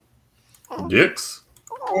Dicks.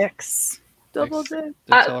 Dicks. Double dick.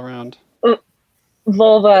 Dicks all around.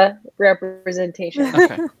 Vulva representation.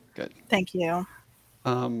 Okay, good. Thank you.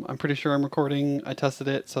 I'm pretty sure I'm recording. I tested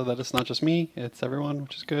it so that it's not just me, it's everyone,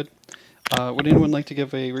 which is good. Would anyone like to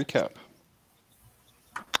give a recap?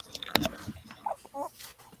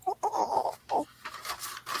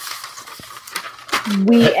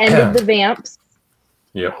 We ended the vamps.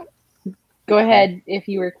 Yep. Go ahead if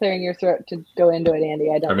you were clearing your throat to go into it,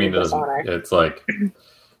 Andy. I don't need dishonor. It's like,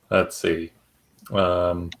 let's see.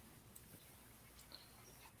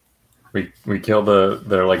 We kill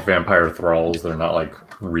they're like vampire thralls. They're not like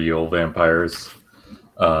real vampires.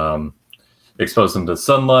 Expose them to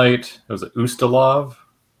sunlight. It was Ustalov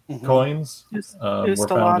coins were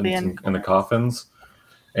found in the coffins.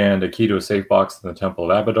 And a key to a safe box in the Temple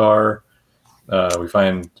of Abadar. We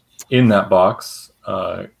find in that box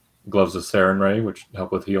gloves of Sarenrae, which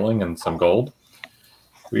help with healing, and some gold.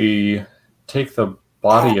 We take the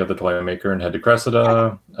body of the Toymaker and head to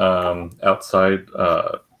Cressida outside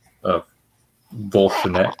of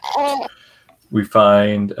Volshanek. We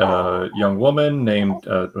find a young woman named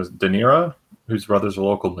was Danira, whose brother's a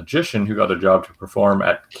local magician who got a job to perform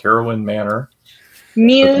at Carowin Manor.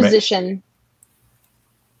 Musician.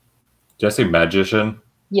 Did I say magician?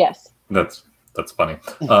 Yes. That's funny.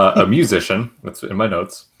 A musician. That's in my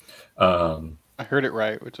notes. I heard it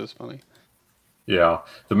right, which is funny. Yeah.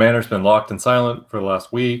 The manor's been locked and silent for the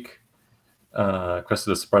last week.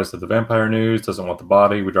 Cressida's surprised at the vampire news, doesn't want the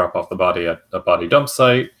body. We drop off the body at a body dump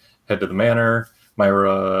site, head to the manor.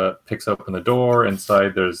 Myra picks open the door.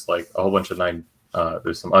 Inside there's like a whole bunch of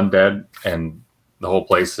there's some undead, and the whole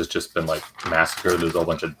place has just been like massacred. There's a whole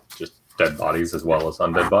bunch of just dead bodies as well as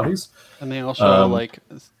undead bodies. And they all show like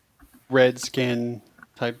red skin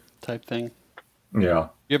type thing. Yeah.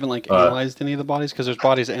 You haven't like analyzed any of the bodies? Because there's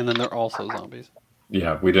bodies and then they're also zombies.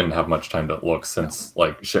 Yeah, we didn't have much time to look since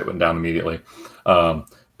like shit went down immediately.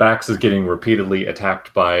 Bax is getting repeatedly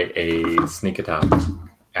attacked by a sneak attack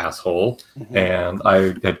asshole, and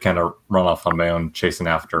I had kind of run off on my own chasing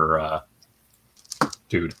after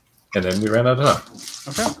dude, and then we ran out of time.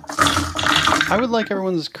 Okay. I would like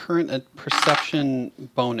everyone's current perception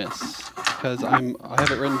bonus because I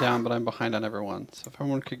have it written down, but I'm behind on everyone. So if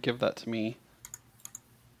everyone could give that to me.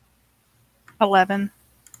 11.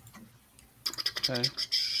 Okay.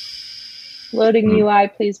 Loading UI,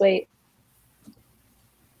 please wait.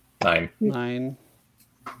 9.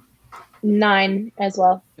 9 as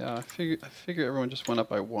well. Yeah, I figure everyone just went up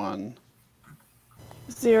by 1.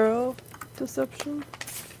 0 deception.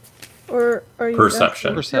 Or are you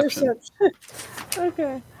perception? Perception.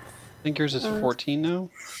 Okay. I think yours is 14 now,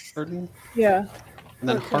 Burden? Yeah. And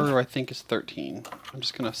then Haru, I think, is 13. I'm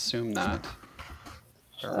just going to assume that.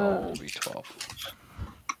 Will be 12.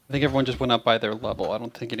 I think everyone just went up by their level. I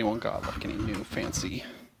don't think anyone got like any new fancy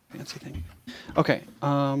thing. Okay.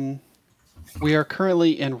 We are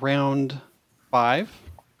currently in round 5.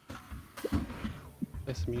 Play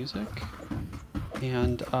some music.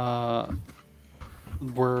 And the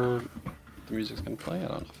music's going to play. I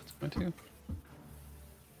don't know if it's going to.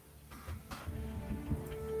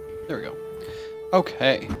 There we go.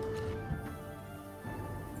 Okay.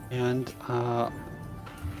 And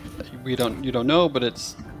you don't know, but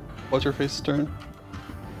it's what's your face's turn?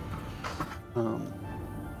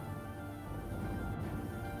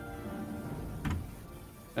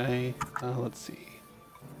 Okay, let's see.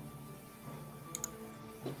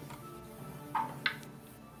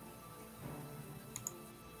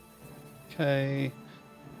 Okay.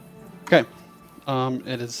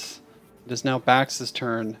 It is now Bax's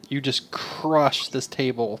turn. You just crush this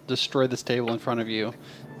table, destroy this table in front of you,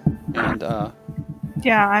 and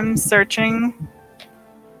yeah, I'm searching.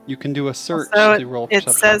 You can do a search. So to roll it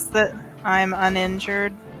perception. says that I'm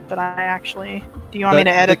uninjured, but I actually... Do you want me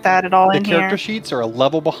to edit that at all in here? The character sheets are a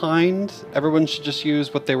level behind. Everyone should just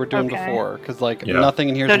use what they were doing before, because nothing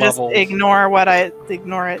in here is levels. So just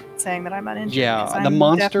ignore it saying that I'm uninjured. Yeah, the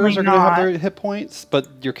monsters are going to have their hit points, but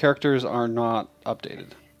your characters are not updated.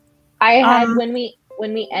 I had when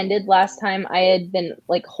we ended last time, I had been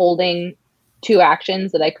like holding 2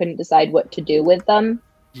 actions that I couldn't decide what to do with them.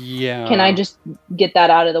 Yeah. Can I just get that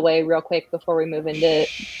out of the way real quick before we move into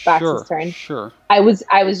Bax's turn? Sure. I was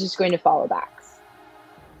just going to follow Bax.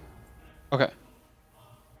 Okay.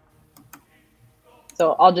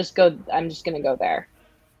 So I'm just going to go there.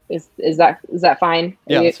 Is that fine?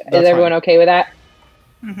 Yeah, is everyone okay with that?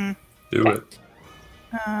 Mm-hmm. Do it.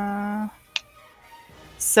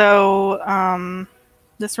 So,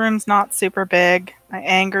 this room's not super big. I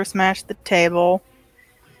anger smashed the table.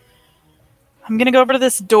 I'm going to go over to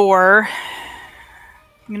this door.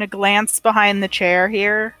 I'm going to glance behind the chair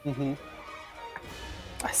here. Mm-hmm.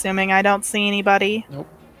 assuming I don't see anybody. Nope.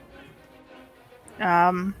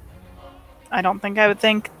 I don't think I would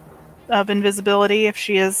think of invisibility if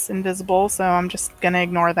she is invisible, so I'm just going to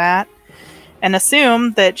ignore that. And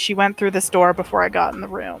assume that she went through this door before I got in the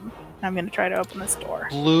room. I'm going to try to open this door.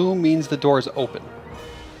 Blue means the door is open.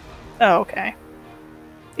 Oh, okay.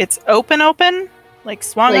 It's open? Like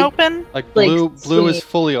swung open? Like blue is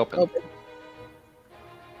fully open.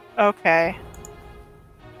 Okay.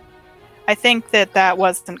 I think that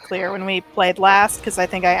wasn't clear when we played last, because I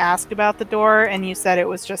think I asked about the door, and you said it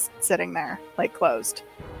was just sitting there, like closed.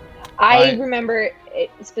 I remember it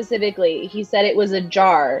specifically. He said it was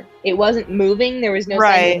ajar. It wasn't moving. There was no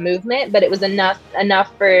sign of movement, but it was enough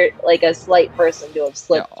for like a slight person to have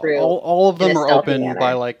slipped through. All of them are open manner.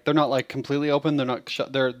 by like they're not like completely open. They're not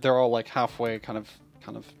shut. They're all like halfway, kind of.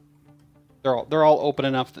 They're all open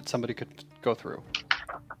enough that somebody could go through.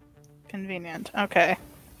 Convenient. Okay.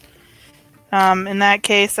 In that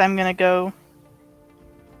case, I'm gonna go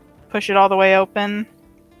push it all the way open.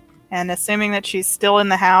 And assuming that she's still in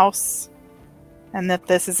the house and that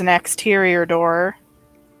this is an exterior door,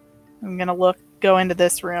 I'm going to go into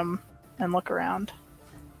this room and look around.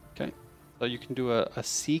 Okay. So you can do a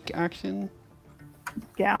seek action.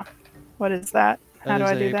 Yeah. What is that? How do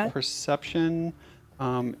I do that? Perception.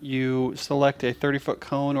 You select a 30-foot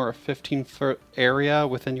cone or a 15-foot area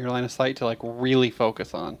within your line of sight to like really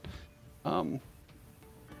focus on.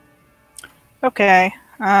 Okay.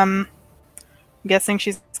 I'm guessing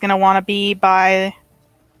she's going to want to be by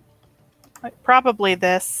probably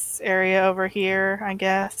this area over here, I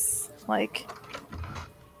guess. Like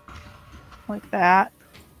that.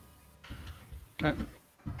 Okay.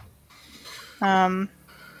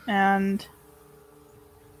 And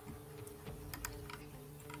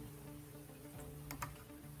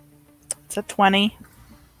it's a 20.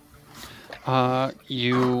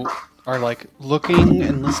 You are like looking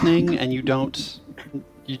and listening, and you don't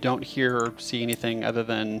hear or see anything other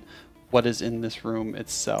than what is in this room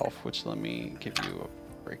itself, which let me give you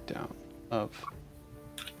a breakdown of.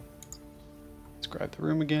 Describe the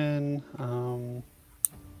room again.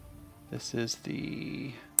 This is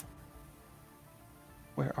the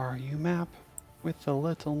where are you map with the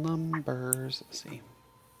little numbers. Let's see.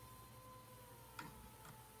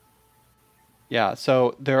 Yeah,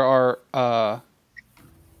 so there were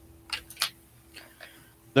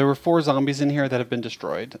 4 zombies in here that have been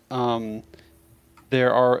destroyed.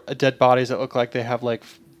 There are dead bodies that look like they have like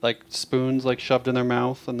spoons like shoved in their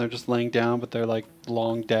mouth, and they're just laying down, but they're like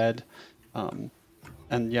long dead. And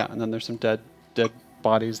then there's some dead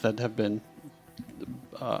bodies that have been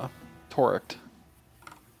torqued.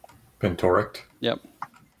 Been torqued? Yep.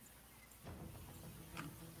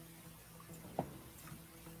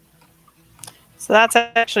 So that's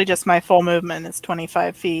actually just my full movement is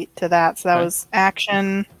 25 feet to that. So that was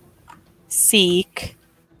action, seek,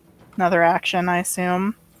 another action, I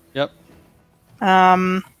assume. Yep.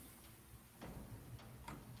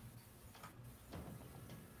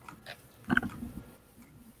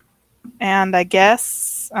 And I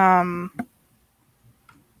guess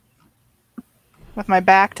with my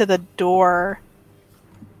back to the door,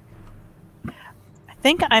 I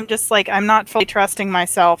think I'm just like, I'm not fully trusting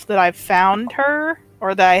myself that I've found her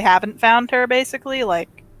or that I haven't found her, basically. Like,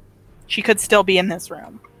 she could still be in this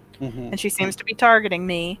room. Mm-hmm. And she seems to be targeting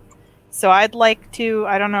me. So I'd like to,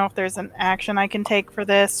 I don't know if there's an action I can take for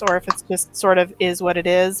this or if it's just sort of is what it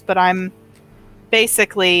is, but I'm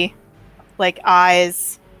basically like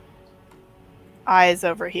eyes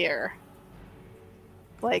over here.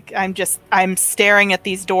 Like, I'm staring at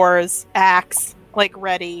these doors, axe, like,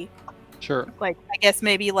 ready. Sure. Like, I guess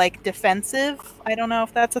maybe, like, defensive? I don't know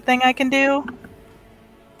if that's a thing I can do.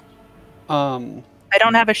 I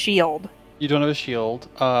don't have a shield. You don't have a shield.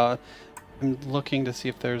 I'm looking to see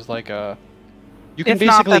if there's, like, a... You can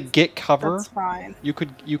basically get cover. That's fine. You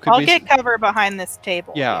could I'll get cover behind this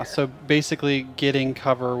table. Yeah, here. So basically getting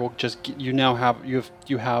cover will just... You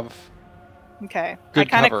have... Okay. I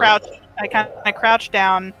kind of crouch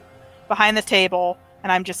down behind the table,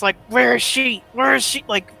 and I'm just like, where is she? Where is she?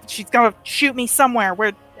 Like, she's gonna shoot me somewhere.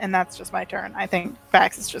 And that's just my turn. I think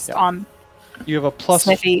Vax is just on. You have a plus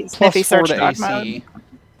 4 to AC.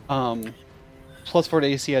 Plus 4 to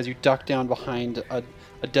AC as you duck down behind a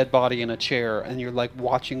dead body in a chair, and you're like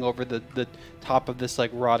watching over the top of this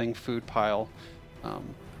like rotting food pile.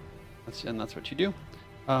 That's what you do.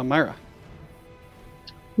 Myra.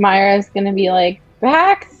 Myra's gonna be like,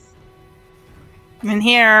 Vax! I'm in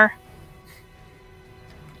here.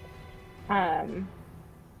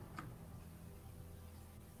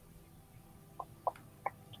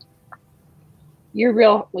 You're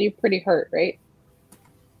pretty hurt, right?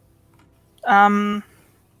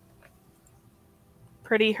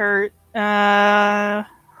 pretty hurt. I'm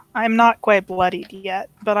not quite bloodied yet,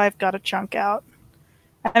 but I've got a chunk out.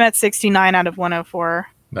 I'm at 69 out of 104.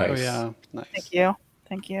 Nice. Oh yeah, nice. Thank you.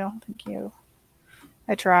 Thank you. Thank you.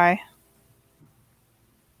 I try.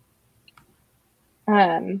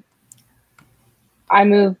 I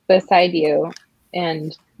move beside you,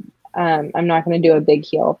 and I'm not going to do a big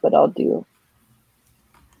heal, but I'll do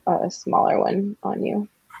a smaller one on you.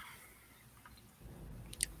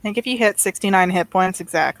 I think if you hit 69 hit points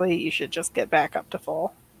exactly, you should just get back up to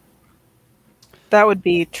full. That would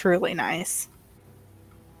be truly nice.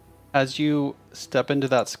 As you step into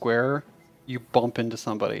that square, you bump into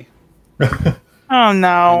somebody. Oh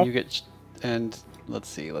no. And you get, and let's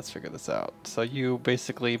see, let's figure this out. So you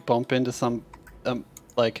basically bump into some,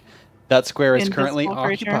 like, that square is currently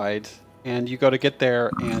occupied, and you go to get there,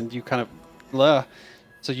 and you kind of,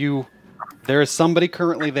 there is somebody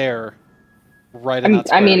currently there, right in that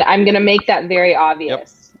square. I mean, I'm going to make that very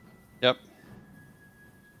obvious. Yep.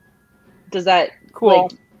 Does that, cool.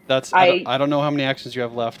 Like, that's, I don't know how many actions you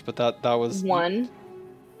have left, but that was... One.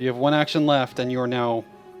 You have one action left, and you are now,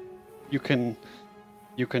 you can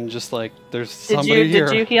just, like, there's somebody here.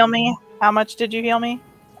 Did you heal me? How much did you heal me?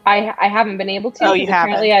 I haven't been able to. Oh, you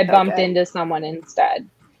haven't. Apparently I bumped into someone instead.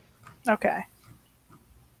 Okay.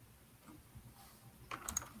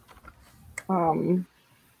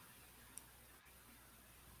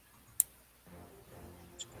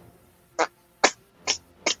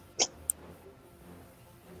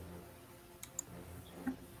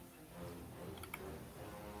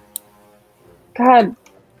 God,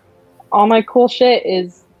 all my cool shit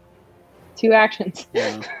is 2 actions.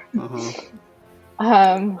 Yeah. Uh-huh.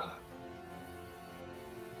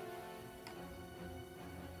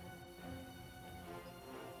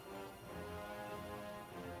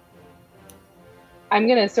 I'm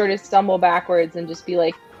gonna sort of stumble backwards and just be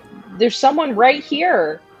like, there's someone right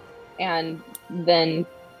here. And then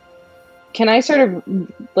can I sort of,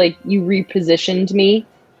 like, you repositioned me?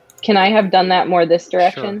 Can I have done that more this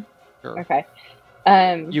direction? Sure. Okay.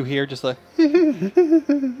 You hear just like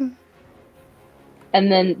and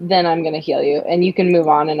then I'm gonna heal you, and you can move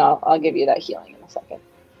on, and I'll give you that healing in a second.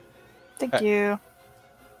 Thank you.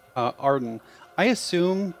 Arden, I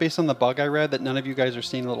assume based on the bug I read that none of you guys are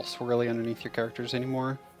seeing a little swirly underneath your characters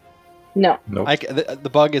anymore. No. Nope. The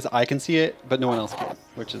bug is I can see it, but no one else can,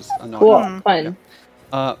 which is annoying. Cool. Fun.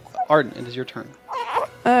 Yeah. Arden, it is your turn.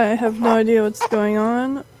 I have no idea what's going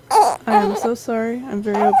on. I am so sorry. I'm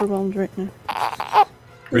very overwhelmed right now.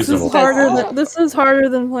 This is harder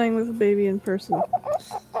than playing with a baby in person.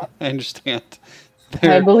 I understand.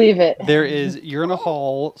 I believe it. You're in a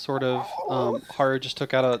hall, sort of. Haru just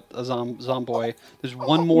took out a zomboy. There's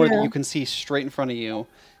one more that you can see straight in front of you.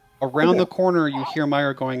 Around the corner, you hear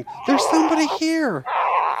Myra going, "There's somebody here!"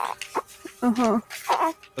 Uh-huh.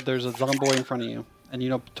 But there's a zomboy in front of you, and you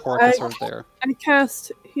know Torcus is there. I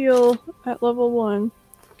cast heal at level 1.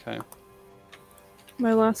 Okay.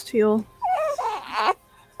 My last heal.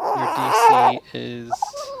 Your DC is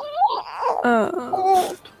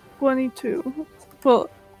 22. Well,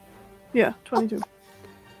 yeah, 22.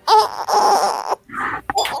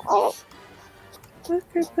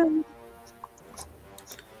 Okay, then.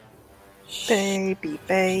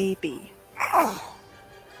 Baby.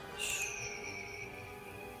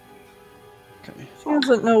 Okay. She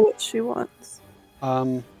doesn't know what she wants.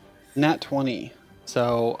 Nat 20.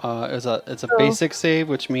 So it's a basic save,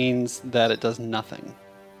 which means that it does nothing.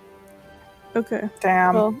 Okay.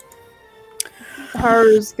 Damn. Well,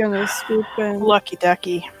 Haru's gonna swoop in. Lucky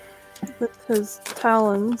ducky. With his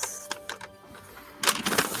talons.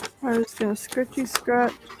 Haru's gonna scratchy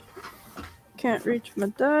scratch. Can't reach my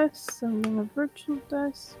dice, so I'm gonna virtual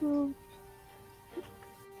dice move.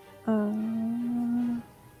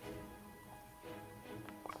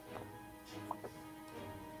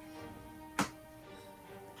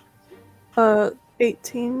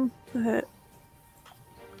 18 to hit.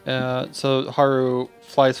 So Haru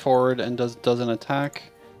flies forward and does an attack.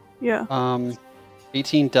 Yeah.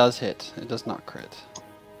 18 does hit. It does not crit.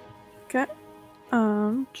 Okay.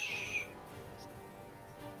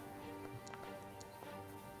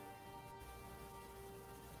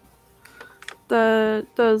 That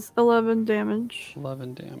does 11 damage.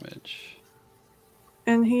 11 damage.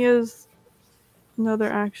 And he has another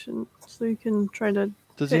action, so you can try to.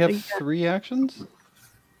 Does he have 3 actions?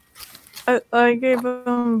 I gave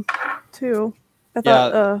him 2. I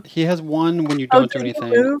thought, he has 1 when you don't do anything.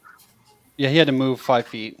 Move? Yeah, he had to move 5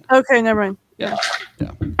 feet. Okay, never mind. Yeah.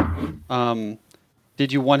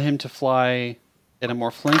 Did you want him to fly in a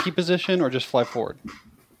more flanky position or just fly forward?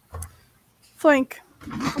 Flank.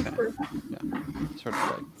 Okay. Yeah, sort of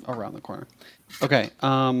like around the corner. Okay.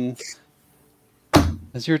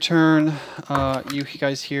 It's your turn. You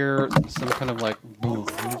guys hear some kind of like boom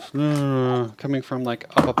coming from like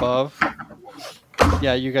up above.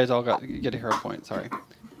 Yeah, you guys all get a hero point. Sorry.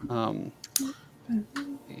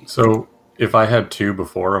 So if I had 2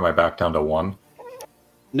 before, am I back down to 1?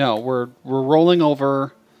 No, we're rolling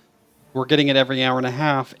over. We're getting it every hour and a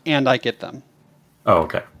half, and I get them. Oh,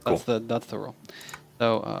 okay. Cool. That's the rule.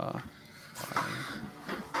 So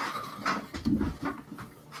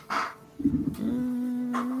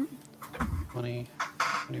 20,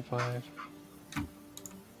 25.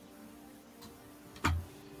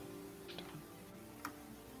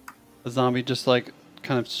 The zombie just like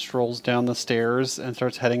kind of strolls down the stairs and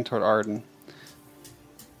starts heading toward Arden.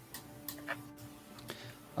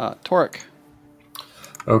 Torek.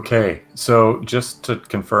 Okay, so just to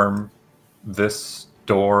confirm, this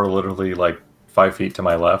door literally like 5 feet to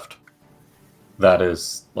my left, that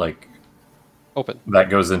is like Open. That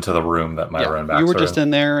goes into the room that Myra and Bax you were are just in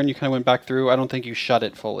there and you kind of went back through. I don't think you shut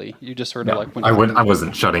it fully. You just sort of like went. I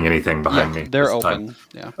wasn't shutting anything behind me. They're open. Time.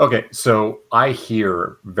 Yeah. Okay, so I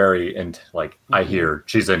hear I hear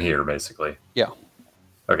she's in here basically. Yeah.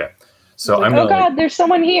 Okay, so like, I'm gonna. Oh God, there's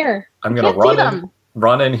someone here. I'm gonna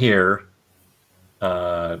run in here,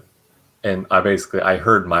 and I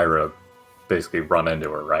heard Myra basically run into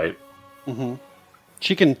her, right? Mm-hmm.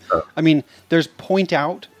 She can. I mean, there's point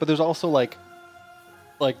out, but there's also like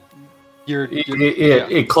you're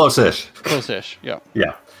close-ish. Close-ish, yeah.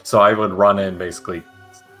 Yeah. So I would run in basically,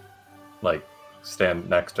 like stand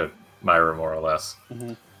next to Myra more or less.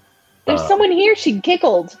 Mm-hmm. There's someone here. She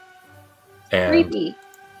giggled. And creepy.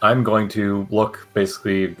 I'm going to look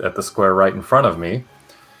basically at the square right in front of me,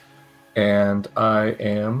 and I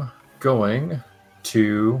am going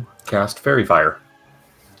to cast Fairy Fire.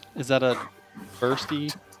 Is that a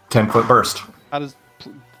bursty? 10-foot burst.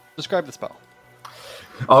 Describe the spell.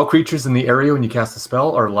 All creatures in the area when you cast the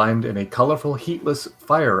spell are lined in a colorful, heatless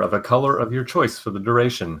fire of a color of your choice for the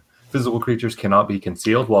duration. Physical creatures cannot be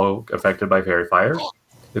concealed while affected by Fairy Fire.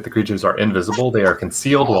 If the creatures are invisible, they are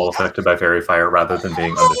concealed while affected by Fairy Fire rather than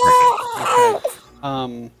being undetected.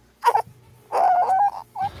 Okay.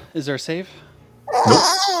 Is there a save?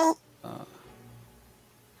 Nope.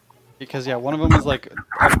 Because one of them is like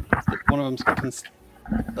one of them's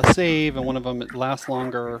a save, and one of them it lasts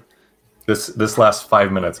longer. This lasts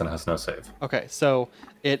 5 minutes and has no save. Okay, so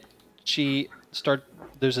there's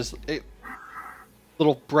this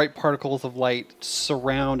little bright particles of light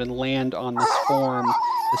surround and land on this form,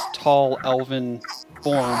 this tall elven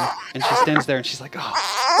form, and she stands there and she's like,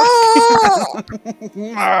 oh. And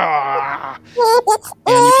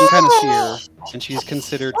you can kind of see her, and she's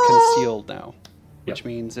considered concealed now, which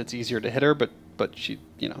means it's easier to hit her, but she,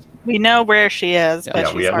 we know where she is. Yeah,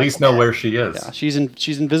 but we at least know where she is. Yeah, she's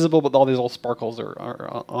invisible, but all these little sparkles are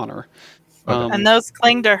on her. Okay. And those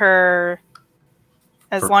cling to her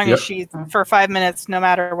as long as she's for 5 minutes, no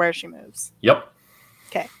matter where she moves. Yep.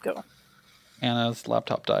 Okay, go. Anna's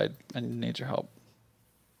laptop died and needs your help.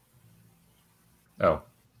 Oh.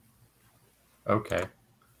 Okay.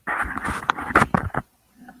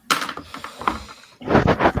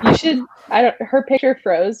 You should. Her picture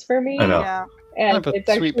froze for me. I know. Yeah. And I have it's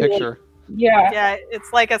a sweet picture. Yeah,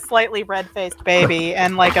 it's like a slightly red-faced baby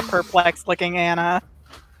and like a perplexed-looking Anna.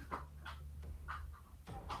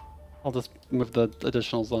 I'll just move the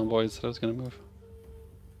additional zomboids that I was going to move.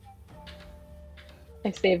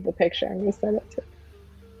 I saved the picture. I'm going to send it to.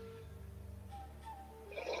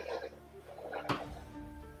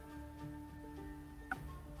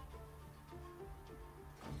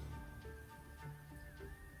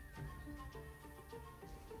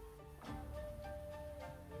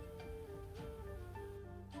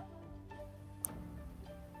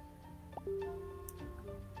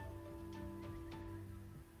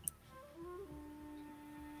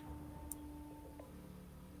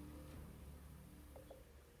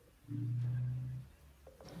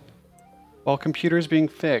 While computers being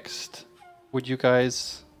fixed, would you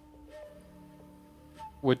guys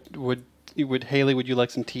would Haley, would you like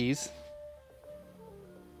some teas?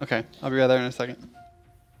 Okay, I'll be right there in a second.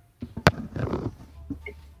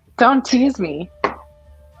 Don't tease me.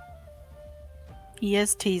 He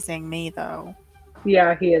is teasing me, though.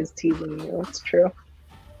 Yeah, he is teasing you. It's true.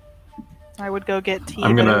 I would go get tea,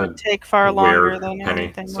 I'm but it gonna would take far longer than Penny,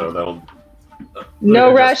 anything. so that'll.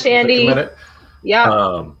 No rush, Andy.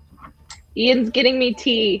 Yeah. Ian's getting me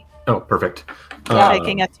tea. Oh, perfect.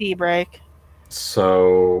 Taking a tea break.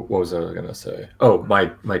 So, what was I going to say? Oh,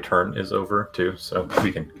 my turn is over too, so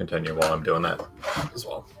we can continue while I'm doing that as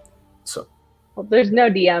well. So, Well, there's no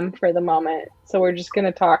DM for the moment, so we're just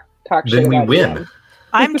gonna talk shit Then we about win. DM.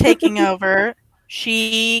 I'm taking over.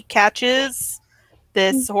 She catches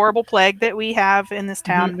this horrible plague that we have in this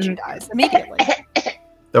town, and she dies immediately.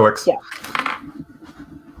 That works. Yeah.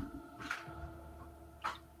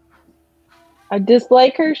 I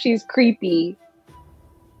dislike her. She's creepy.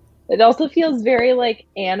 It also feels very like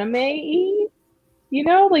anime-y, you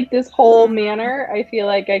know, like this whole manner. I feel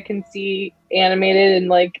like I can see animated in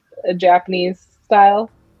like a Japanese style.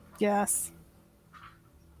 Yes.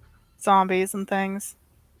 Zombies and things.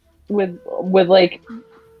 With like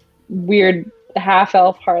weird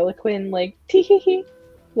half-elf harlequin, like tee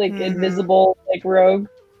like invisible, like rogue.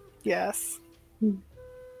 Yes.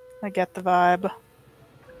 I get the vibe.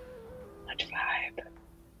 Much vibe.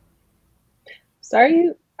 Sorry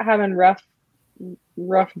you having rough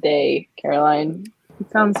day, Caroline.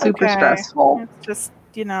 It sounds super stressful. It's just,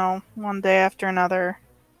 one day after another.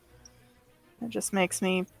 It just makes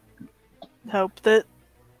me hope that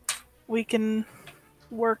we can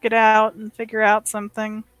work it out and figure out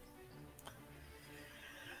something.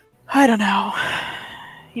 I don't know.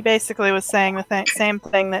 He basically was saying the same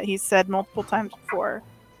thing that he's said multiple times before,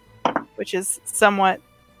 which is somewhat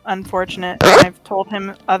unfortunate. I've told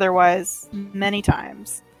him otherwise many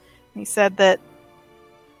times. He said that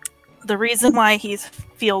the reason why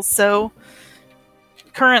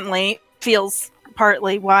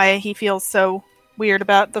partly why he feels so weird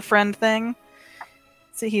about the friend thing.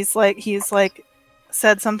 So he's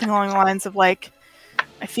said something along the lines of like,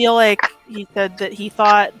 I feel like he said that he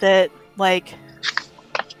thought that like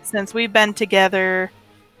since we've been together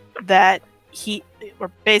that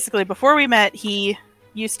basically before we met he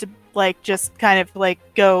used to like just kind of like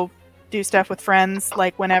go do stuff with friends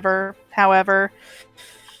like whenever, however,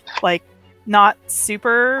 like not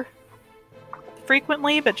super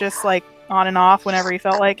frequently, but just like on and off whenever he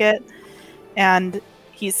felt like it. And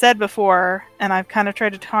he said before, and I've kind of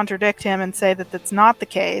tried to contradict him and say that that's not the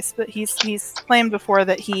case, but he's claimed before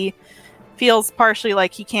that he feels partially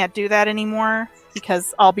like he can't do that anymore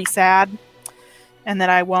because I'll be sad and that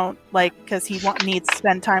I won't, like, because he needs to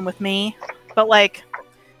spend time with me. But like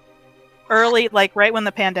early, like right when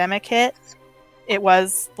the pandemic hit, it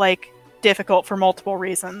was like difficult for multiple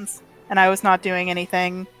reasons, and I was not doing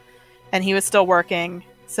anything and he was still working.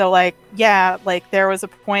 So like, yeah, like there was a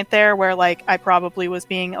point there where like I probably was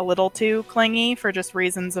being a little too clingy for just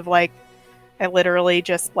reasons of like I literally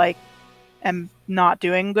just like am not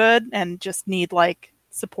doing good and just need like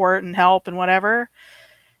support and help and whatever.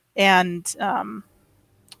 And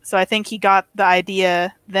so I think he got the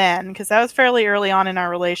idea then, because that was fairly early on in our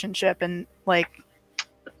relationship, and like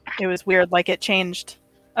it was weird, like it changed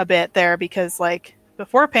a bit there because like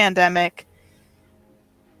before pandemic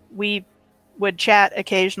we would chat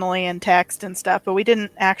occasionally and text and stuff, but we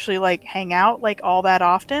didn't actually like hang out like all that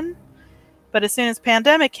often. But as soon as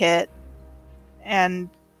pandemic hit and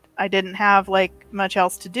I didn't have like much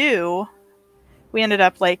else to do, we ended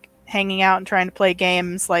up like hanging out and trying to play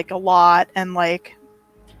games like a lot. And like,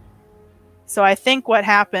 so I think what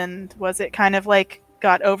happened was it kind of like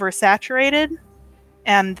got oversaturated,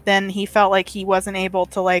 and then he felt like he wasn't able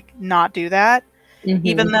to like not do that.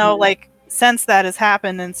 Even though like since that has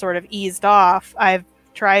happened and sort of eased off, I've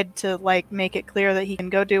tried to like make it clear that he can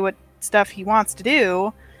go do what stuff he wants to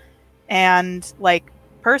do. And like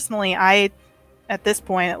personally, I, at this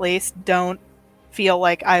point at least, don't feel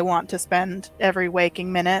like I want to spend every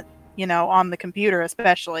waking minute, on the computer,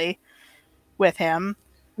 especially with him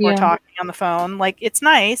or talking on the phone. Like it's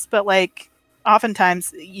nice, but like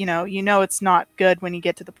oftentimes, it's not good when you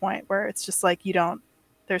get to the point where it's just like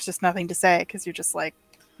there's just nothing to say because you're just like,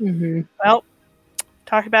 well,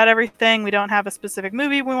 talk about everything. We don't have a specific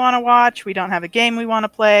movie we want to watch. We don't have a game we want to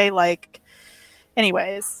play. Like,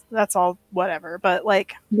 anyways, that's all whatever. But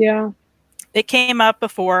like, yeah, it came up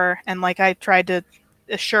before, and like I tried to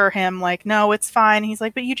assure him, like, no, it's fine. He's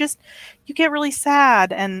like, but you get really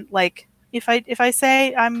sad, and like if I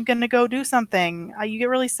say I'm gonna go do something, you get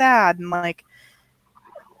really sad, and like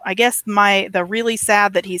I guess the really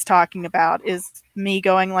sad that he's talking about is me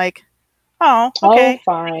going like, oh, okay. Oh,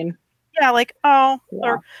 fine. Yeah, like, oh,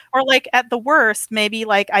 yeah. Or like at the worst, maybe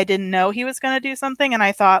like I didn't know he was going to do something and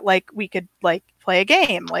I thought like we could like play a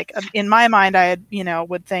game. Like in my mind, I had,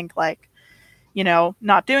 would think like,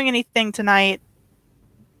 not doing anything tonight,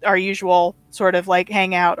 our usual sort of like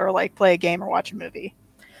hang out or like play a game or watch a movie.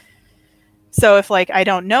 So if like I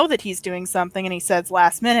don't know that he's doing something and he says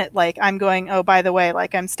last minute, like I'm going, oh, by the way,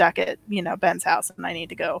 like I'm stuck at, Ben's house and I need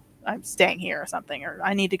to go, I'm staying here or something, or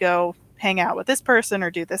I need to go hang out with this person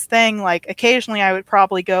or do this thing. Like occasionally I would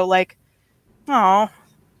probably go like, oh,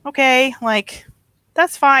 okay, like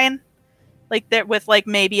that's fine. like that with like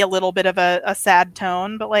maybe a little bit of a sad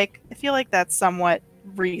tone, but like I feel like that's somewhat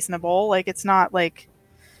reasonable. Like it's not like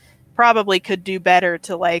probably could do better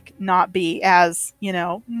to like not be as,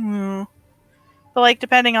 but like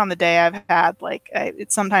depending on the day I've had, like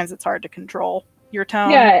sometimes it's hard to control your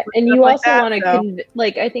tone. Yeah, and you like also want to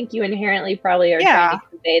like I think you inherently probably are trying to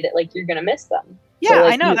convey that like you're gonna miss them. Yeah, so,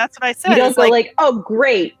 like, I know. That's what I said. You don't go like, oh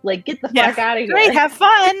great, like get the fuck out of here. Great, have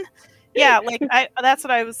fun. Yeah, like that's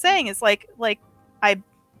what I was saying is like I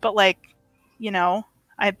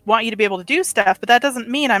want you to be able to do stuff, but that doesn't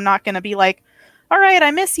mean I'm not gonna be like, all right,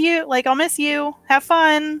 I miss you. Like I'll miss you. Have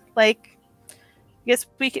fun. Like guess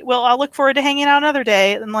I'll look forward to hanging out another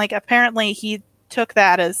day. And like apparently he took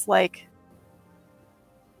that as like,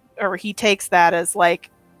 or he takes that as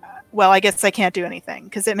like, well, I guess I can't do anything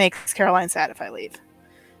because it makes Caroline sad if I leave.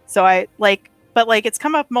 So but like it's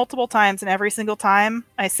come up multiple times, and every single time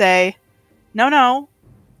I say, no,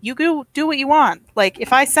 you go do what you want. Like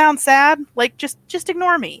if I sound sad, like just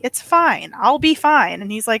ignore me. It's fine. I'll be fine.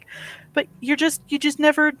 And he's like, but you just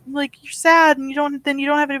never, like, you're sad and you don't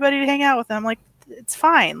have anybody to hang out with. And I'm like, it's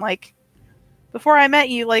fine. Like before I met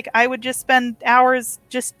you, like I would just spend hours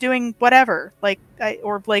just doing whatever, like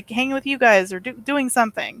or like hanging with you guys or doing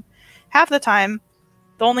something. Half the time,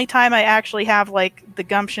 the only time I actually have like the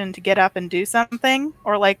gumption to get up and do something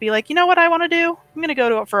or like be like, you know what I want to do? I'm going to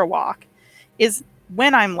go for a walk is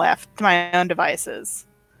when I'm left to my own devices.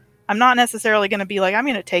 I'm not necessarily going to be like, I'm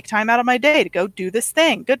going to take time out of my day to go do this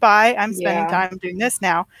thing. Goodbye. I'm spending time doing this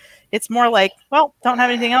now. It's more like, well, don't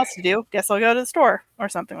have anything else to do. Guess I'll go to the store or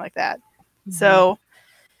something like that. Mm-hmm. So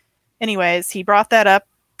anyways, he brought that up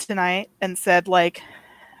tonight and said like,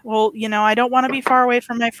 well, I don't want to be far away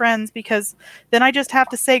from my friends because then I just have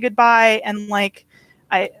to say goodbye. And like,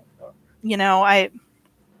 he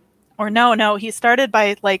started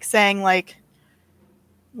by like saying like,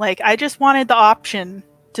 I just wanted the option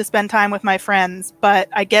to spend time with my friends, but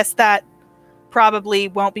I guess that probably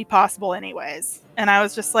won't be possible anyways. And I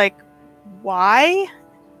was just like, why?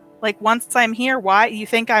 Like once I'm here, why? You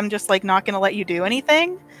think I'm just like not going to let you do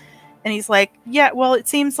anything? And he's like, yeah, well, it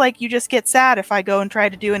seems like you just get sad if I go and try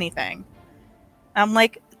to do anything. I'm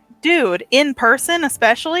like, dude, in person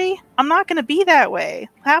especially, I'm not going to be that way.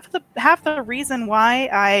 Half the reason why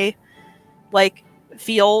I like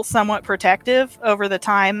feel somewhat protective over the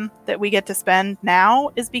time that we get to spend now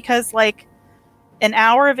is because like an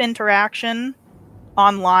hour of interaction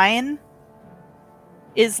online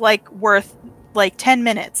is like worth like 10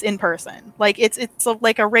 minutes in person. Like it's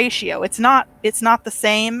like a ratio. It's not the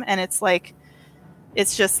same. And it's like,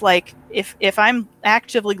 it's just like if I'm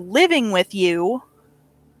actively living with you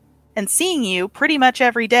and seeing you pretty much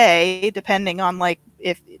every day, depending on like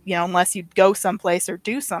if unless you go someplace or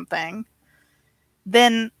do something,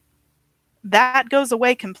 then that goes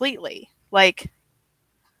away completely. Like,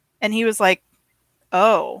 and he was like,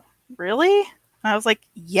 oh, really? And I was like,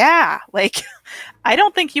 yeah, like, I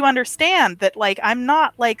don't think you understand that, like, I'm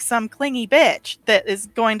not like some clingy bitch that is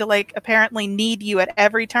going to like apparently need you at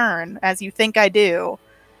every turn as you think I do.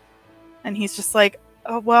 And he's just like,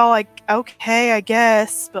 oh, well, okay, I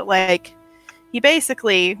guess. But like, he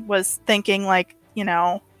basically was thinking like,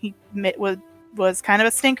 he was kind of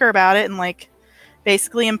a stinker about it and like,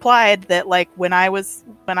 basically implied that like when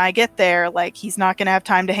I get there, like he's not going to have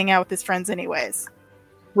time to hang out with his friends anyways.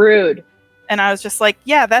 Rude. And I was just like,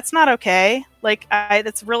 yeah, that's not okay. Like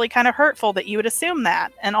that's really kind of hurtful that you would assume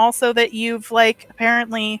that. And also that you've like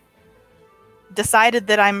apparently decided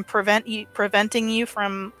that I'm preventing you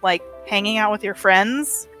from like hanging out with your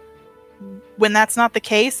friends when that's not the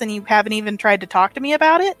case and you haven't even tried to talk to me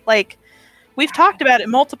about it. Like we've talked about it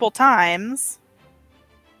multiple times.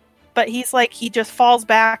 But he's like, he just falls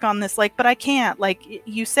back on this, like, but I can't. Like,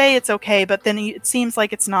 you say it's okay, but then it seems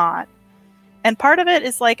like it's not. And part of it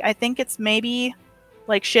is, like, I think it's maybe,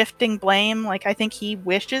 like, shifting blame. Like, I think he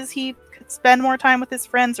wishes he could spend more time with his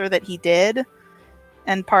friends or that he did.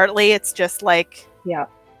 And partly it's just, like, yeah,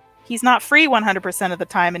 he's not free 100% of the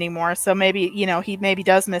time anymore. So maybe, he maybe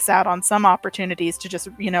does miss out on some opportunities to just,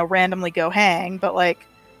 randomly go hang. But, like,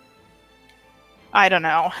 I don't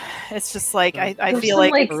know. It's just like I feel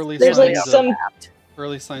like there's like some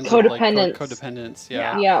early signs codependence. Of like codependence.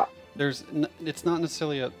 Yeah. Yeah. It's not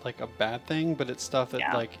necessarily a bad thing, but it's stuff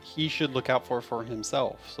that like he should look out for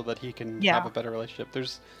himself so that he can have a better relationship.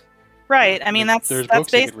 Right. I mean, that's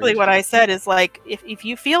basically what I said is like if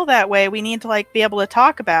you feel that way, we need to like be able to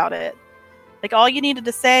talk about it. Like all you needed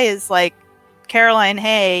to say is like, Caroline,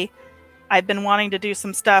 hey, I've been wanting to do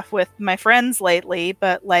some stuff with my friends lately,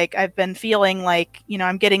 but like I've been feeling like,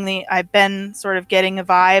 I've been sort of getting a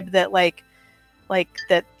vibe that like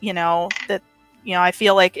that, that I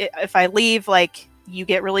feel like if I leave, like, you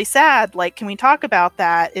get really sad. Like, can we talk about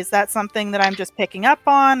that? Is that something that I'm just picking up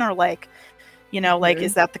on, or like, like,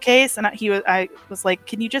 is that the case? And I was like,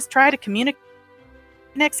 can you just try to communicate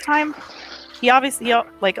next time? He obviously,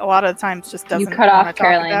 like, a lot of the times just doesn't You cut off, talk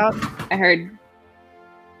Caroline. about.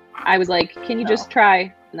 I was like, can you just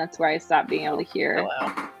try? And that's where I stopped being able to hear.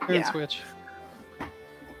 Hello. Turn switch.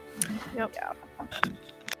 Yep. Yeah.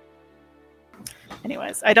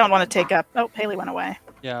 Anyways, I don't want to take up. Oh, Haley went away.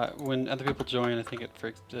 Yeah, when other people join, I think it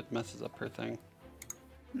messes up her thing.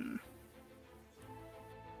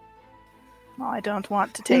 Well, I don't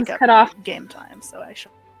want to take up cut off. game time, so I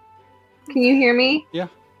should. Can you hear me? Yeah.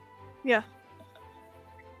 Yeah.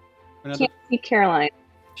 Can't see Caroline.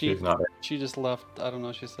 She's not. She just left. I don't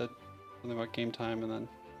know. She said something about game time, and then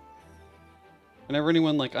whenever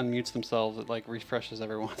anyone like unmutes themselves, it like refreshes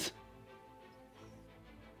everyone.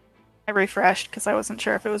 I refreshed because I wasn't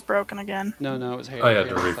sure if it was broken again. No, it was Haley. I had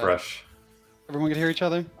to refresh. Everyone could hear each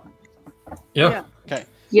other? Yeah. Okay.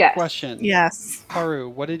 Yes. Question. Yes. Haru,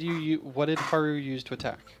 what did Haru use to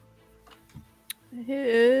attack?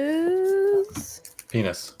 His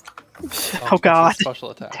Penis. Oh God. Special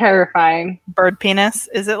attack. Terrifying. Bird penis.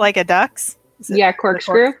 Is it like a duck's? Yeah,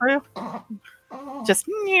 corkscrew. Just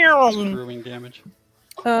Screwing damage.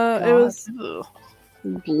 it was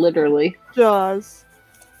Literally. Jaws.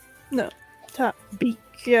 No, tap beak.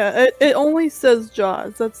 Yeah, it only says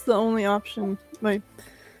Jaws. That's the only option my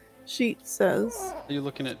sheet says. Are you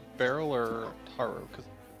looking at Barrel or Haru? Because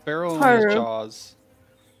Barrel only Haru. has Jaws,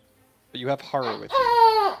 but you have Haru with you.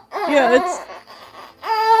 Yeah, it's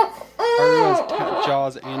Haru has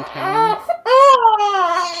Jaws and Talon.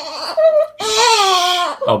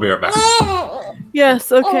 I'll be right back. yes.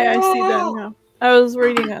 Okay, I see that now. I was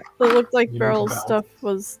reading it. It looked like Barrel's stuff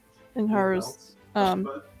was in Haru's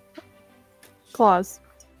claws,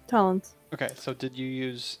 talons, Okay, so did you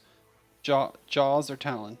use Jaws or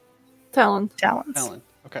Talon? talons. Talon.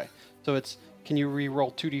 Okay, so it's can you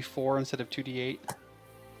re-roll 2d4 instead of 2d8?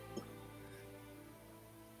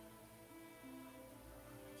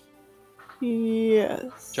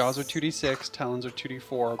 Yes. Jaws are 2d6, Talons are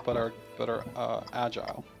 2d4, but are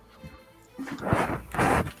agile.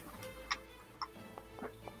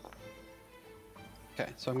 Okay,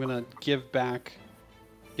 so I'm gonna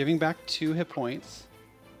giving back 2 hit points,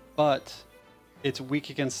 but it's weak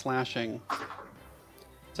against slashing,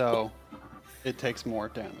 so it takes more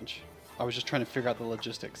damage. I was just trying to figure out the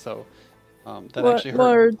logistics, so that What actually hurt.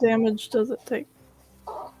 more damage does it take?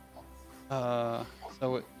 So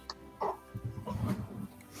it,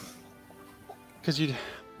 because you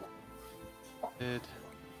did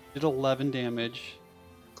 11 damage,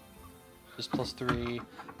 just plus 3,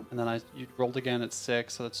 and then you rolled again at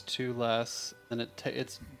 6, so that's 2 less. Then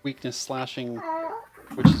it's weakness slashing,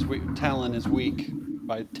 which is Talon is weak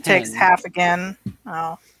by 10. Takes half again.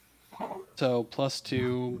 Oh. So plus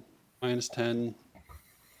 2, minus 10.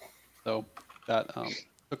 So that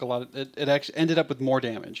took a lot of it. Actually ended up with more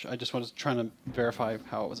damage. I just was trying to verify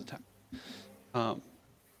how it was attacked.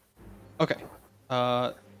 Okay.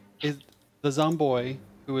 Is the Zomboy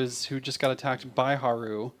who just got attacked by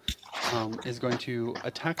Haru is going to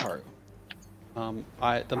attack Haru.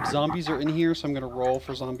 The zombies are in here, so I'm going to roll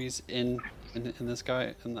for zombies in this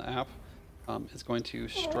guy in the app. Is going to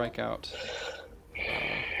strike out.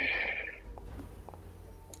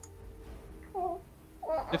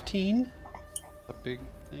 15. A big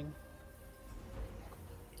thing.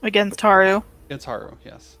 Against Haru. Against Haru,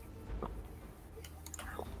 yes.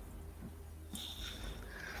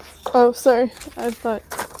 Oh, sorry. I thought.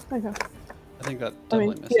 Okay. I think that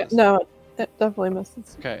definitely misses. Yeah, no, it definitely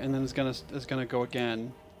misses. Okay, and then it's gonna go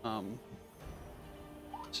again.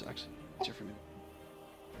 It's actually easier for me.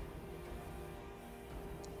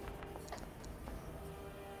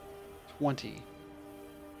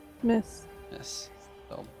 Miss. Yes.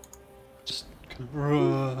 So just kind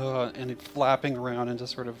of and it flapping around and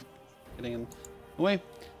just sort of getting in the way.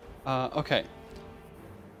 Okay.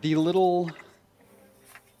 The little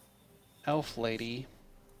elf lady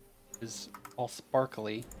is all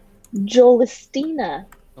sparkly. Jolistina.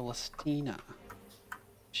 Celestina.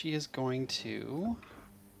 She is going to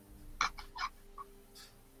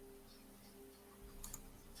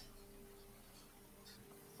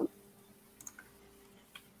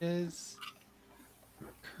is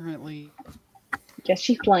currently Guess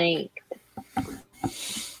she flanked. I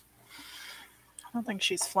don't think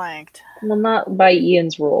she's flanked. Well, not by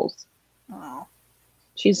Ian's rules. Oh.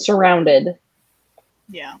 She's surrounded.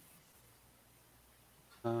 Yeah.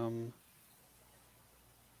 Gonna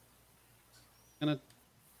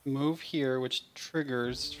move here, which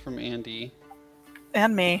triggers from Andy.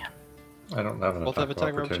 And me. I don't have an Both have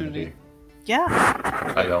attack of opportunity? Yeah.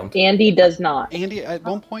 I don't. Andy does not. Andy, at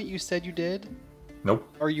one point you said you did? Nope.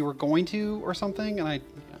 Or you were going to, or something, and I...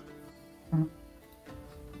 Yeah.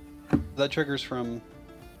 That triggers from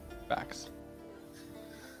Bax.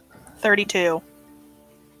 32.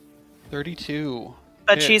 32.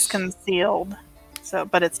 But hits. she's concealed. So,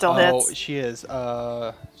 but it still hits. Oh, she is.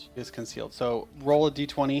 She is concealed. So roll a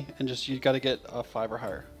d20 and just you got to get a 5 or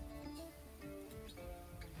higher.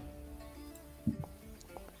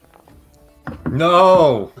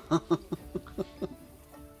 No.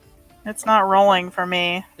 It's not rolling for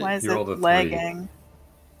me. Why is You it rolled a 3. lagging?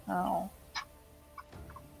 Oh.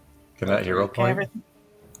 Can that hero point?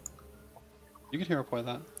 You can hero point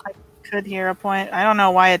that. I could hero point. I don't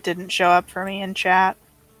know why it didn't show up for me in chat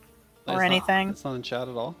or anything. It's not in chat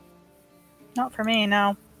at all. Not for me,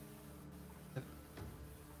 no.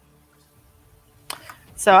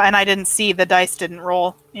 So, and I didn't see the dice didn't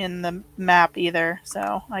roll in the map either,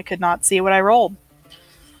 so I could not see what I rolled.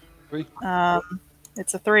 3.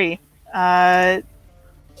 It's a 3.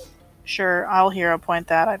 Sure, I'll hero point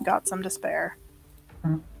that. I've got some to spare.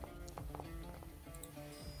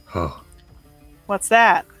 Oh. What's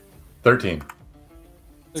that? 13.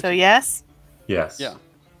 So yes? Yes. Yeah.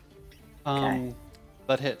 Okay.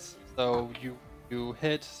 That hits. So you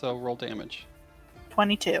hit. So roll damage.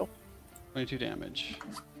 22. 22 damage.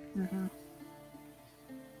 Mm-hmm.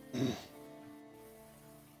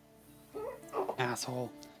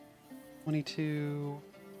 Asshole. 22.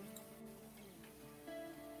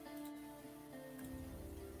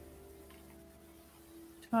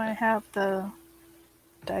 Do I have the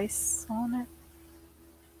dice on it?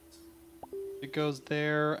 It goes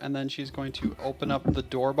there, and then she's going to open up the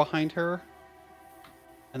door behind her.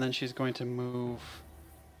 And then she's going to move.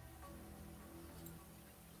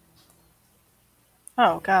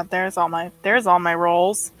 Oh god, there's all my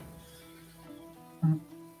rolls.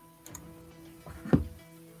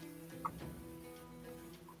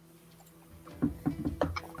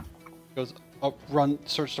 Goes up,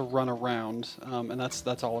 starts to run around, and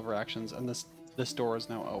that's all of her actions. And this door is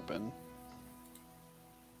now open.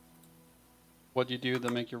 What do you do to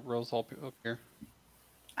make your rolls all appear?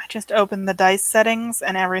 I just opened the dice settings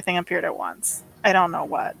and everything appeared at once. I don't know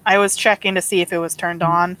what. I was checking to see if it was turned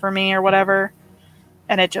on for me or whatever.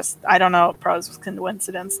 And it just, I don't know, it probably was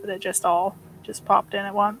coincidence that it just all just popped in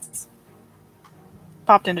at once.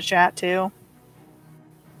 Popped into chat too.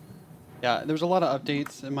 Yeah, there was a lot of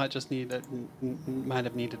updates. It might just might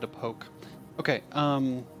have needed a poke. Okay,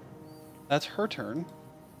 that's her turn.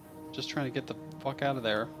 Just trying to get the fuck out of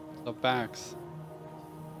there. So Bax.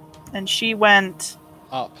 And she went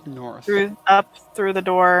up north. Through the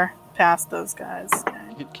door, past those guys.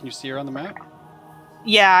 Okay. Can you see her on the map?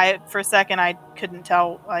 Yeah, for a second I couldn't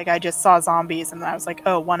tell. Like, I just saw zombies and I was like,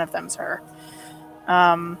 oh, one of them's her.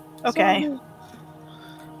 Okay. Zombie.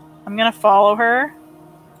 I'm gonna follow her.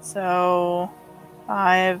 So,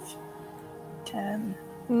 5, 10,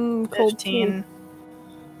 15,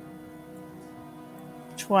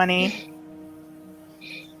 20.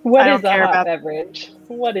 What is a hot beverage?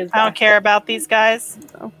 What is that? I don't care about these guys.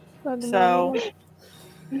 No. So,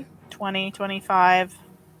 20, 25.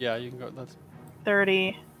 Yeah, you can go. That's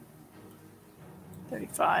 30,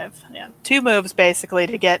 35. Yeah, 2 moves basically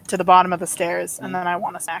to get to the bottom of the stairs, and then I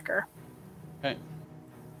want to snack her. Okay.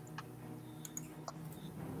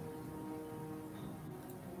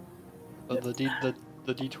 So the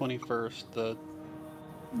D20 first.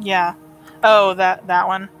 Yeah. Oh, that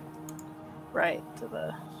one. Right to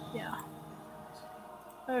the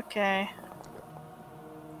Okay.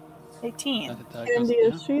 18. Andy,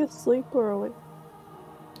 is she asleep or awake?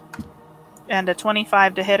 And a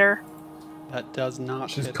 25 to hit her. That does not.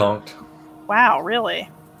 She's hit conked. her. Wow, really?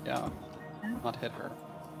 Yeah. Not hit her.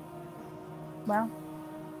 Wow.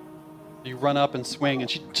 You run up and swing, and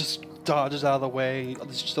she just dodges out of the way.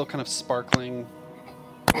 It's still kind of sparkling,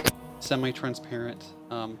 semi-transparent.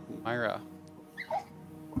 Myra.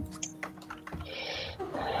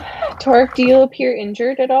 Torque, do you appear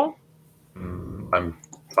injured at all? I'm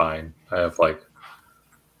fine. I have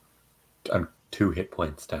I'm 2 hit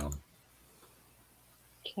points down.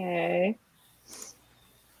 Okay.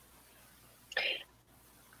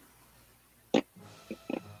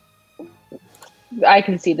 I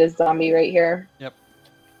can see this zombie right here. Yep.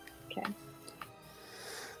 Okay.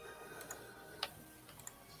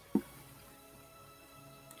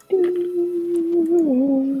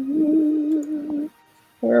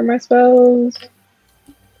 Where are my spells?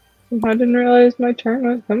 I didn't realize my turn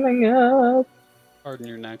was coming up. Pardon,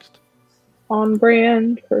 you're next. On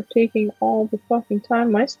brand for taking all the fucking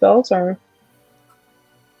time. My spells are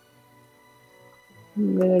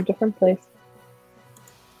I'm in a different place.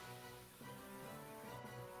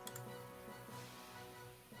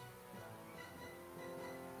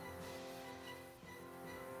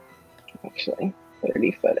 Actually,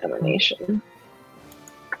 30-foot emanation.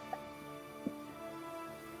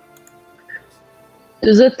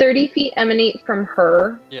 Does the 30 feet emanate from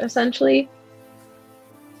her, essentially?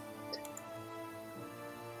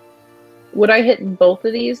 Would I hit both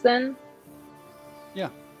of these then? Yeah.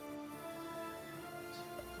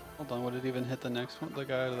 Hold on, would it even hit the next one, the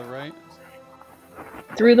guy to the right?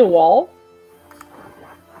 Through the wall?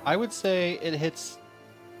 I would say it hits,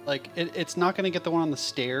 like, it's not going to get the one on the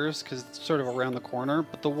stairs because it's sort of around the corner,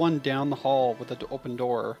 but the one down the hall with the open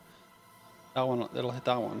door, that one, it'll hit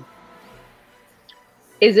that one.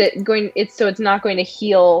 Is it going, so it's not going to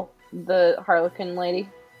heal the Harlequin lady?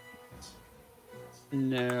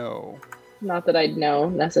 No. Not that I'd know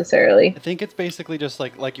necessarily. I think it's basically just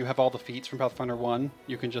like you have all the feats from Pathfinder 1.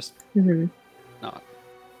 You can just not.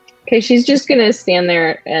 Okay, she's just going to stand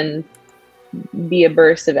there and be a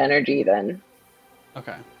burst of energy then.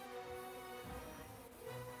 Okay.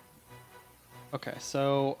 Okay,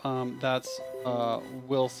 so that's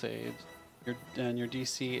will save. And your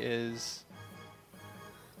DC is...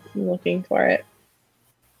 I'm looking for it.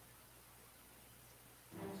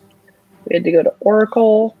 We had to go to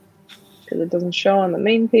Oracle because it doesn't show on the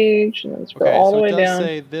main page, and then scroll all the way down. Okay, so it does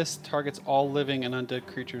say this targets all living and undead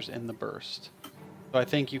creatures in the burst. So I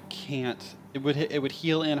think you can't. It would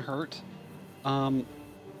heal and hurt. I'm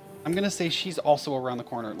gonna say she's also around the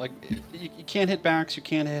corner. Like you can't hit Bax, you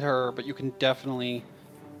can't hit her, but you can definitely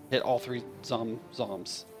hit all three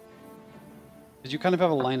zombs. Because you kind of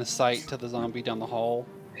have a line of sight to the zombie down the hall.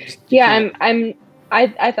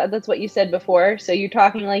 I thought that's what you said before. So you're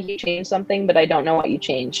talking like you changed something, but I don't know what you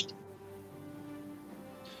changed.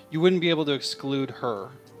 You wouldn't be able to exclude her.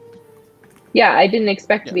 Yeah, I didn't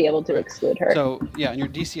expect to be able to exclude her. So yeah, and your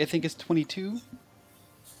DC I think is 22.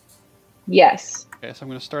 Yes. Okay, so I'm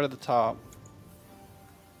going to start at the top.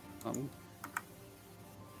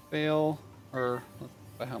 Fail, or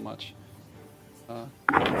by how much? So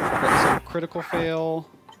critical fail,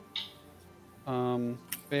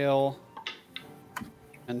 fail,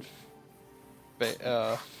 and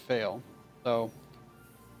fail. So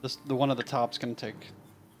the one at the top's going to take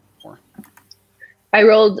more. I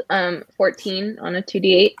rolled 14 on a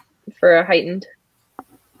 2d8 for a heightened.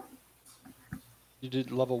 You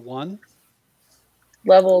did level 1?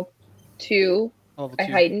 Level 2. I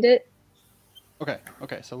heightened it.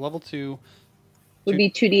 Okay, so level 2 would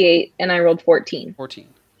be 2d8, and I rolled 14. 14.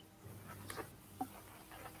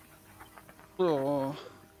 Oh.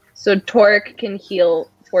 So Torek can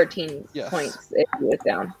heal 14 Yes. points if he was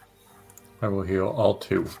down. I will heal all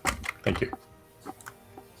 2. Thank you.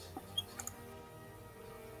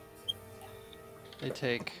 They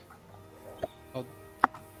take... Oh,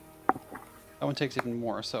 that one takes even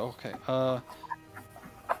more, so okay.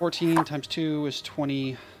 14 times 2 is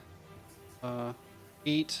 28.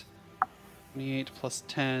 28 plus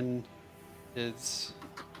 10 is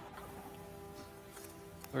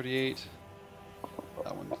 38.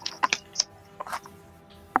 That one.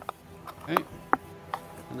 Okay.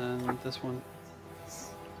 And then this one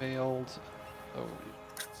failed. Oh.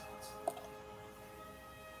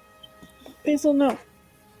 Basil, no.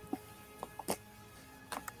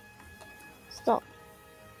 Stop.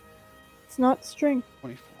 It's not string.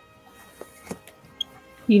 24.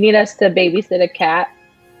 You need us to babysit a cat?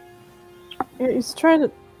 Yeah, he's trying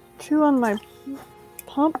to chew on my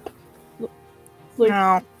pump. Like,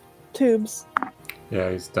 no. Tubes. Yeah,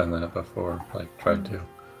 he's done that before. Like, tried to.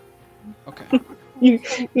 Okay. You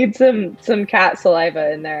need some cat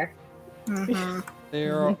saliva in there. Mm-hmm.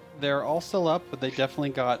 They're all still up, but they definitely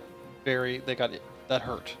got that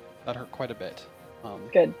hurt. That hurt quite a bit.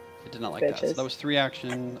 Good. I did not like that. So that was 3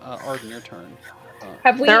 action. Arden, your turn.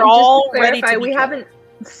 Have we? They're just all to clarify, ready to be we killed. haven't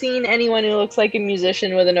seen anyone who looks like a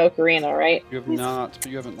musician with an ocarina, right? You have not,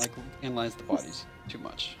 but you haven't like analyzed the bodies too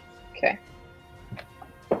much. Okay.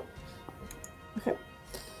 Okay.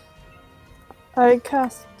 I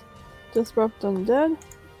cast Disrupt Undead.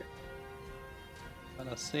 Let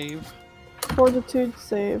us save. Fortitude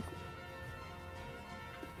save.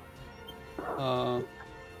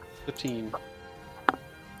 15.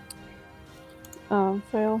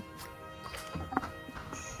 Fail.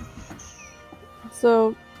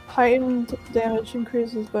 So, heightened damage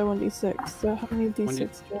increases by 1d6. So how many d6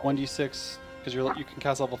 do I have? 1d6, because you can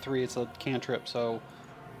cast level 3, it's a cantrip, so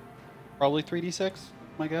probably 3d6,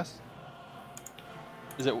 my guess.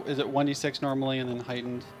 Is it 1d6 normally and then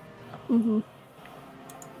heightened? Mm-hmm.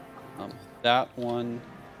 That one,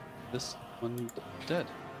 this one, dead.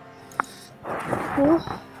 Cool.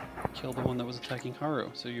 Kill the one that was attacking Haru.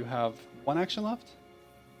 So you have 1 action left?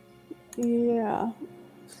 Yeah.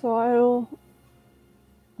 So I'll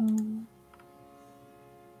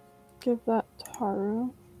give that to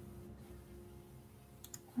Haru.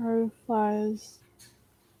 Haru flies.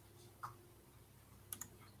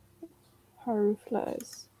 Haru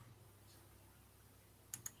flies.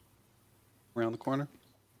 Around the corner?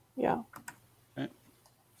 Yeah. Okay.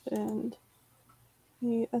 And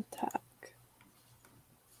he attack.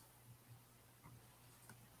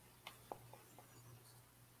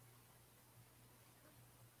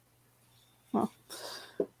 Huh.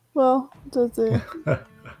 Well, does the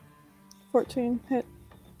 14 hit?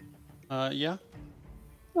 Yeah.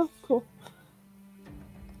 Oh, cool.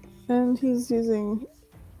 And he's using...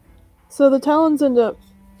 So the talons end up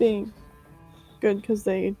being good because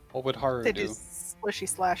they... What would Haru They do? do slishy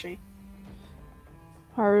slashy.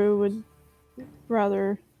 Haru would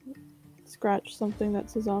rather scratch something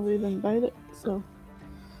that's a zombie than bite it, so...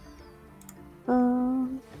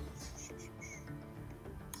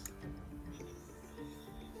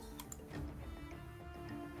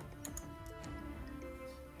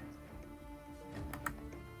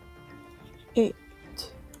 8.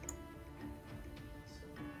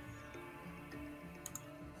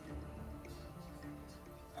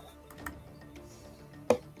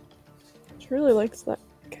 She really likes that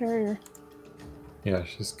carrier. Yeah,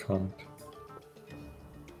 she's conked.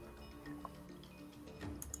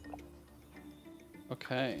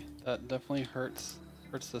 Okay, that definitely hurts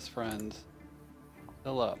this friend.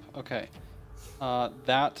 Still up. Okay.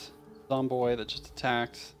 That zomboid that just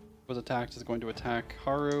was attacked is going to attack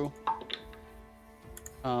Haru.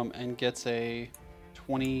 And gets a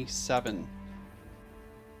 27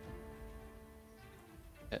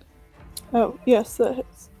 hit. Oh, yes, that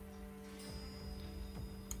hits.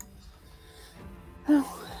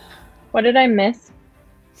 What did I miss?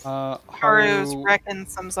 Haru's wrecking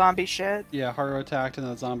some zombie shit. Yeah, Haru attacked and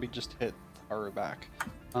the zombie just hit Haru back.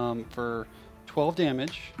 For 12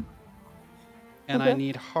 damage. And I Okay.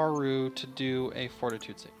 need Haru to do a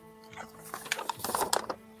fortitude save.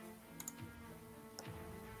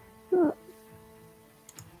 Huh.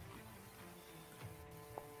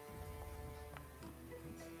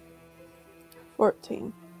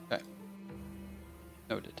 14. Okay.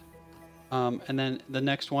 Noted. And then the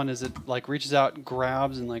next one is it like reaches out,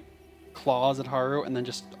 grabs, and like claws at Haru, and then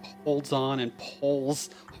just holds on and pulls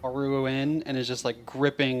Haru in, and is just like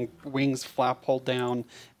gripping, wings flap, pulled down,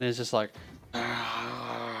 and is just like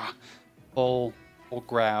full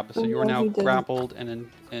grab. So you are now grappled, and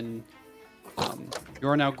you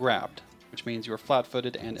are now grabbed, which means you are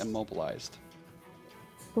flat-footed and immobilized.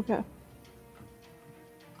 Okay.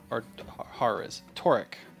 Or Haru is.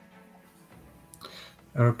 Toric.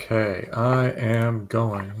 Okay, I am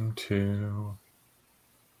going to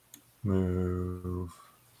move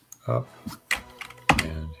up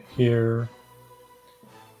and here.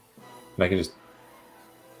 And I can just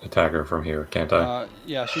attack her from here, can't I?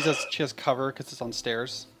 Yeah, she has cover because it's on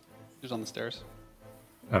stairs. She's on the stairs.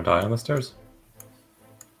 I'm dying on the stairs?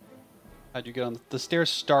 How'd you get on the stairs?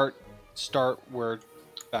 Start where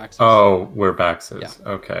Bax is. Oh, where Bax is. Yeah.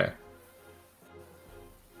 Okay.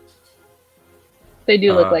 They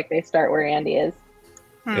do look like they start where Andy is.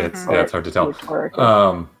 It's it's hard to tell.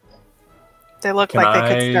 They look like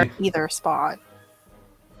they could start either spot.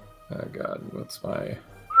 Oh god, what's my...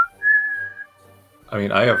 I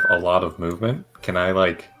mean, I have a lot of movement. Can I,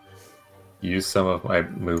 like, use some of my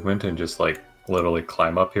movement and just, like, literally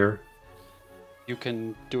climb up here? You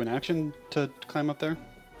can do an action to climb up there?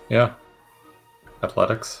 Yeah.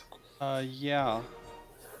 Athletics? Yeah.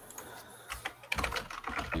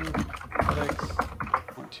 Athletics.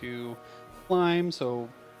 Want to climb, so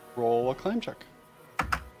roll a climb check.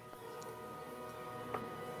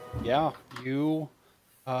 Yeah, you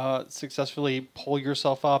successfully pull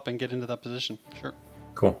yourself up and get into that position. Sure.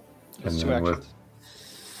 Cool. That's 2 actions.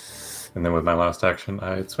 And then with my last action,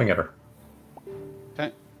 I swing at her.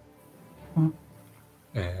 Okay.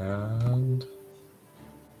 And...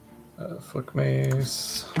 flick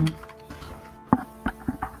mace.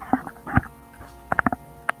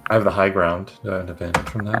 I have the high ground. Do I have an advantage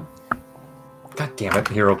from that? God damn it,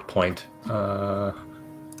 hero point.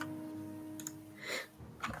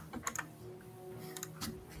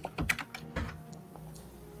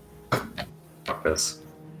 Fuck this.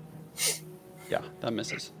 Yeah, that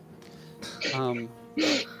misses.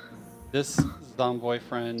 This zomboid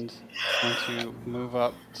friend is going to move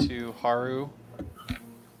up to Haru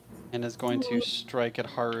and is going to strike at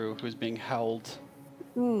Haru, who is being held.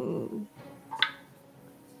 Hmm.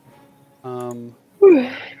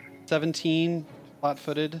 17,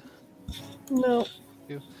 flat-footed. No.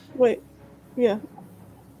 You? Wait. Yeah.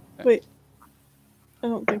 Okay. Wait. I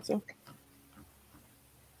don't think so.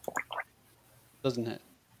 Doesn't hit.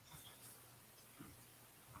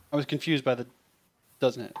 I was confused by the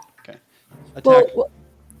doesn't hit. Okay. Attack. Well,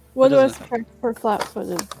 what do I doesn't subtract for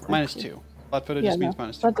flat-footed? -2. Flat-footed Yeah, just means no,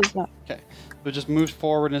 -2. that does not. Okay. So it just moves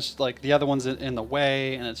forward, and it's like the other one's in the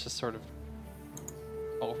way, and it's just sort of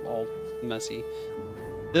all messy.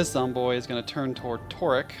 This zomboy is going to turn toward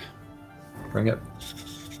Toric. Bring it.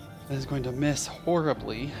 It is going to miss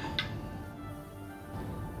horribly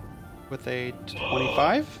with a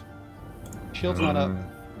 25. Shield's not up.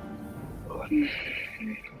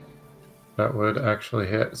 That would actually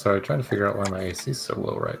hit. Sorry, trying to figure out why my AC is so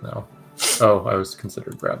low right now. Oh, I was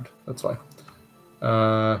considered grabbed. That's why.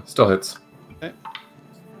 Still hits. Okay.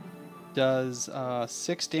 Does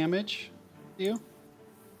 6 damage to you.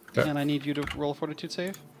 Okay. And I need you to roll a fortitude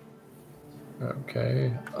save.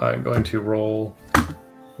 Okay. I'm going to roll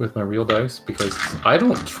with my real dice because I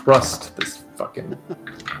don't trust this fucking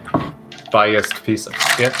biased piece of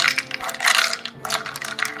shit.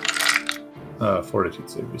 Fortitude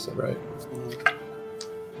save, you said, right?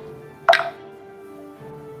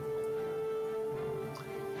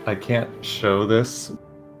 I can't show this.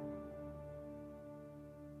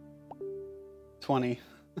 20.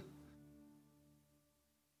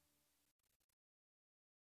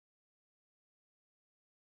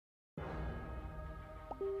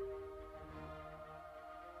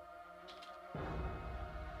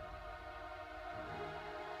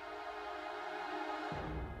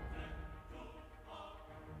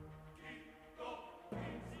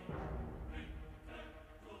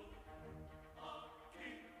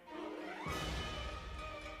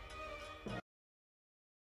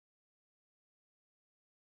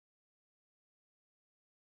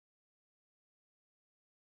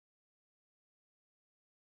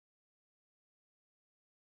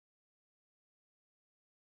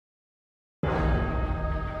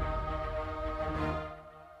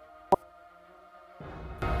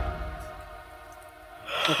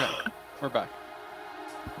 Okay, we're back.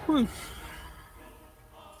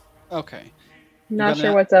 Okay. Not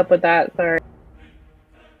sure what's up with that. Sorry.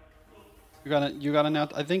 You got to now.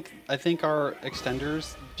 I think our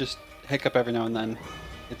extenders just hiccup every now and then.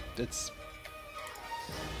 It's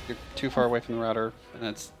you're too far away from the router, and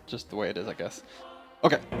it's just the way it is, I guess.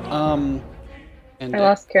 Okay. And I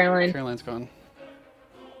lost Caroline. Caroline's gone.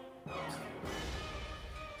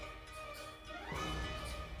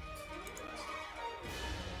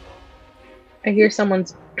 I hear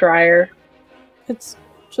someone's dryer. It's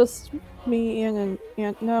just me, Ian,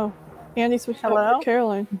 and no. Andy switched out Hello? with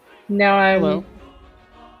Caroline. Now Hello.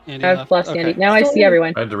 Andy I've lost Okay. Andy. Now I see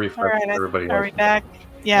everyone. I had to refresh everybody. Are we else. back?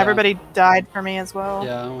 Yeah, Yeah. everybody died for me as well.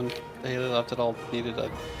 Yeah, when Haley left, it all needed a.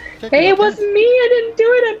 Hey, it wasn't me. I didn't do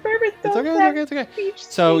it on purpose. It's Don't okay. have It's okay. speech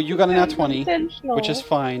So you got a nat that's 20, intentional. which is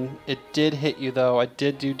fine. It did hit you though. I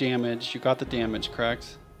did do damage. You got the damage,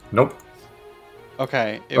 correct? Nope.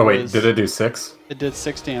 Okay. Oh wait, did it do 6? It did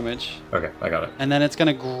 6 damage, Okay, I got it. and then it's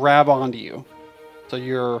gonna grab onto you. So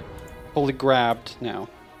you're fully grabbed now.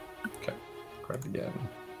 Okay, grab again.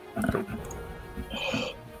 Okay.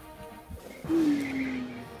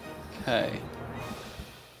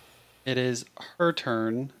 It is her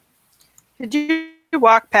turn. Did you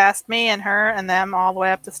walk past me and her and them all the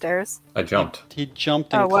way up the stairs? I jumped He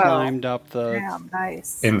jumped and Oh, wow. climbed up the Damn,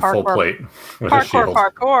 nice. in full plate with a Parkour, shield.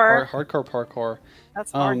 parkour. hardcore parkour.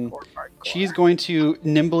 That's Um, hardcore, parkour. She's going to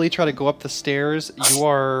nimbly try to go up the stairs. You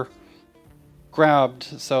are grabbed,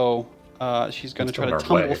 so she's going to It's try to on our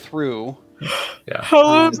tumble way. through. Yeah.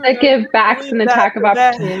 Does that give Bax an attack of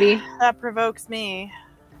opportunity? That provokes me,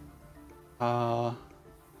 Uh,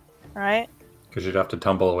 right? Because you'd have to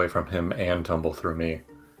tumble away from him and tumble through me.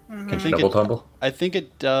 Mhm. Can you think double it- tumble? I think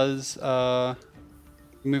it does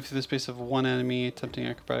move through the space of one enemy, attempting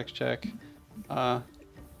acrobatics check.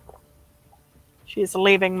 She's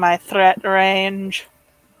leaving my threat range.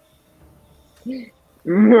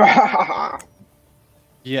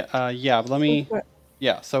 Yeah. But let me.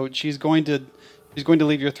 Yeah. So she's going to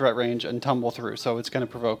leave your threat range and tumble through. So it's going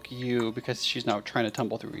to provoke you because she's now trying to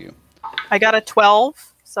tumble through you. I got a 12,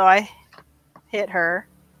 so I hit her.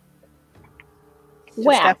 Just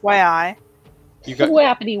Whap. FYI. You got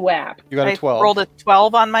Whappity whap. you got a I 12. rolled a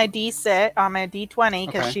 12 on my D6, on my D20,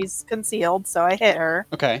 because Okay. she's concealed, so I hit her.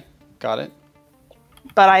 Okay, got it.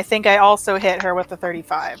 But I think I also hit her with the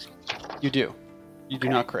 35. You do. You do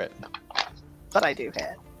not crit. But I do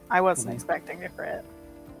hit. I wasn't Mhm. expecting to crit.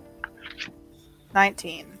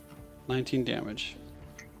 19. 19 damage.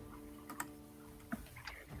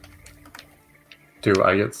 Do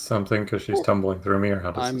I get something because she's tumbling through me, or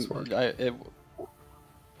how does this work?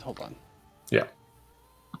 Hold on. Yeah.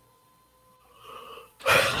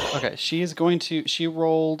 Okay, she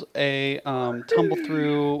rolled a tumble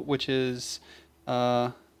through, which is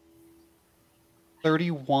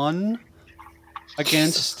 31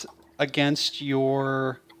 against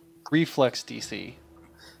your reflex DC.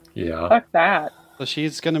 Yeah. Fuck that. So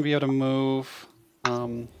she's going to be able to move.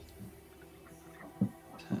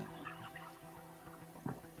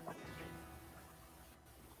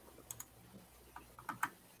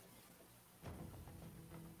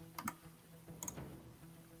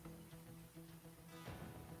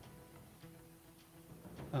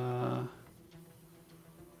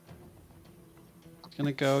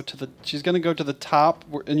 She's gonna go to the top,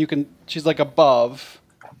 and she's like above,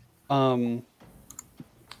 and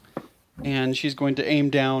she's going to aim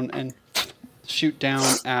down and shoot down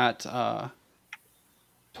at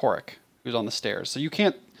Torek, who's on the stairs. So you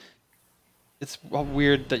can't. It's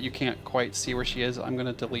weird that you can't quite see where she is. I'm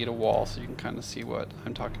gonna delete a wall so you can kind of see what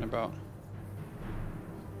I'm talking about.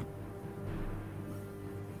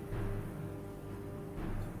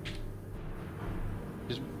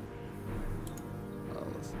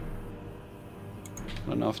 I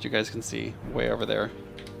don't know if you guys can see way over there.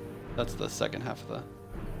 That's the second half of the...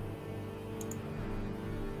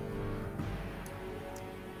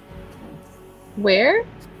 Where?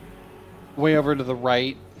 Way over to the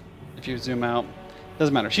right. If you zoom out,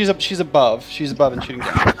 doesn't matter. She's above. She's above and shooting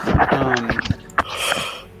down.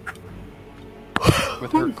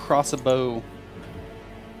 With her crossbow.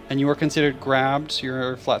 And you are considered grabbed. So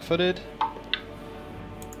you're flat-footed.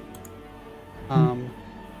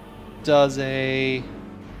 Does a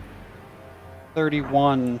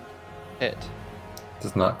 31 hit?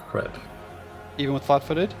 Does not crit. Even with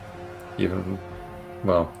flat-footed?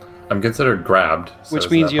 Well, I'm considered grabbed. So which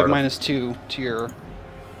means you have -2 to your...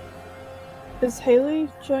 Is Haley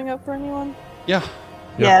showing up for anyone? Yeah.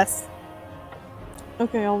 Yes.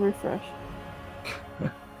 Okay, I'll refresh.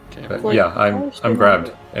 Okay. But yeah, I'm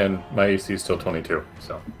grabbed, and my AC is still 22,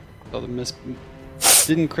 so... So the miss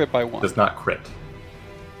didn't crit by 1. Does not crit.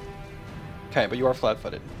 Okay, but you are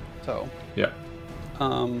flat-footed, so... Yeah.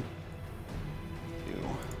 And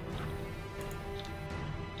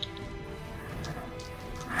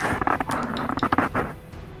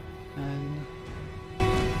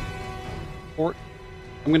 4.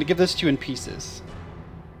 I'm going to give this to you in pieces.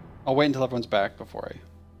 I'll wait until everyone's back before I...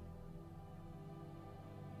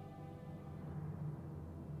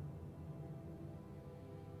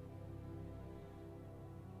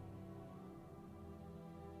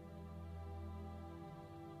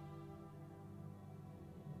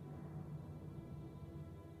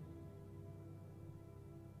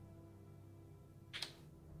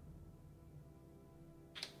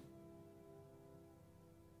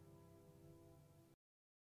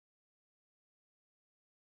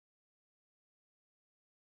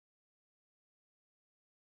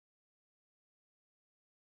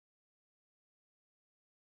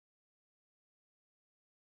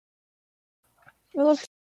 I left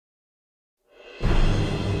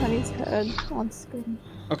Honey's head on screen.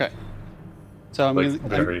 Okay. So I'm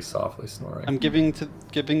very softly snoring. I'm giving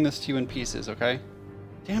this to you in pieces, okay?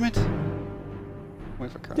 Damn it!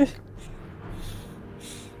 Wait for Kronk.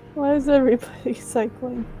 Why is everybody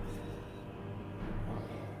cycling?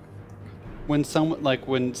 When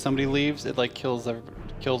somebody leaves, it kills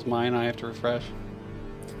mine. I have to refresh.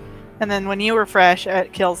 And then when you refresh,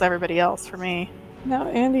 it kills everybody else for me. Now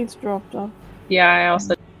Andy's dropped off. Yeah, I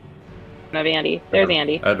also have Andy. There's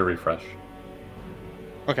Andy. I had to refresh.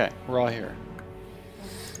 Okay, we're all here.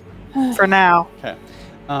 For now. Okay.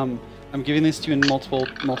 I'm giving this to you in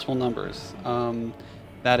multiple numbers.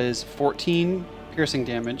 That is 14 piercing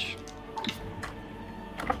damage.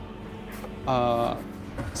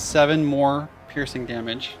 7 more piercing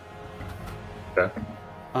damage. Okay.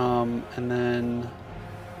 And then...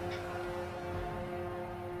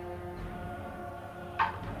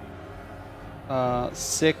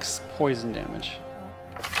 6 poison damage.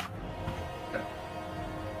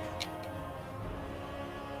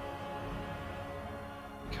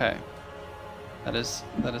 Okay. That is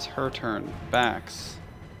her turn. Bax.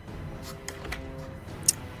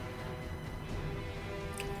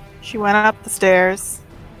 She went up the stairs.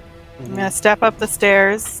 I'm gonna step up the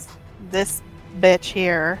stairs. This bitch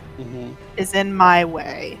here is in my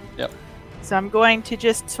way. Yep. So I'm going to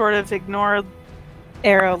just sort of ignore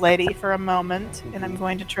Arrow Lady for a moment, and I'm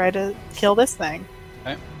going to try to kill this thing.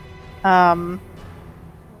 Okay. I'm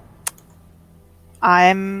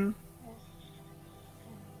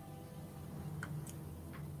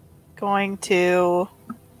going to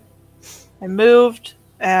I moved,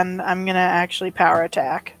 and I'm gonna actually power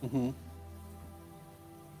attack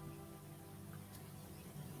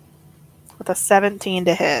with a 17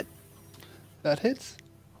 to hit. That hits.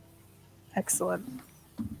 Excellent.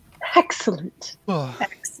 Excellent.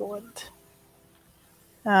 Excellent.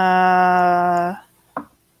 I'm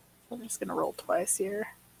just gonna roll twice here.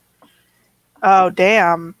 Oh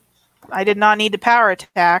damn! I did not need to power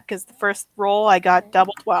attack because the first roll I got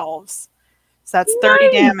double 12s, so that's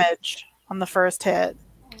 30 damage on the first hit.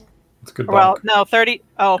 That's a good. Well, no, 30.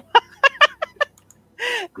 Oh,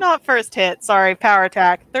 not first hit. Sorry, power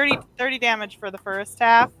attack. 30 damage for the first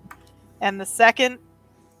half, and the second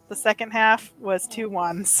half was 2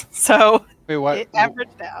 1s. So wait, what? It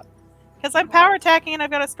averaged out. Because I'm power attacking and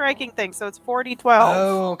I've got a striking thing, so it's 40-12.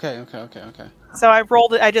 Oh, okay. So I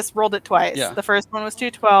rolled it. I just rolled it twice. Yeah. The first one was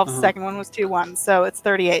 2 12s, the second one was 2 1s, so it's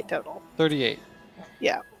 38 total. 38.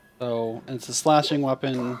 Yeah. So, and it's a slashing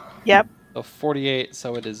weapon. Yep. So 48,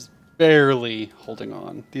 so it is barely holding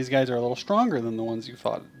on. These guys are a little stronger than the ones you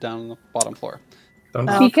fought down on the bottom floor.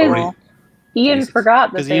 Because Ian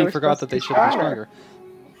forgot that they should be stronger.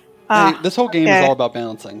 Hey, this whole game is all about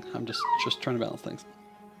balancing. I'm just trying to balance things.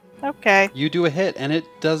 Okay. You do a hit, and it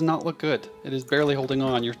does not look good. It is barely holding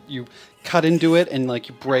on. You cut into it, and like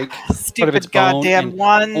you break part of its bone, and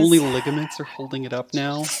ones. only ligaments are holding it up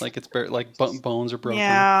now. Like it's like bones are broken.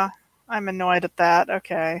 Yeah, I'm annoyed at that.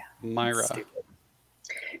 Okay. Myra.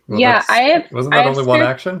 Well, yeah, wasn't that only one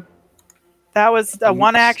action? That was a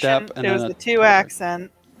one action. Step, and it was then the 2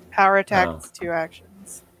 accent. Power attack was 2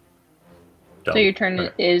 actions. Done. So your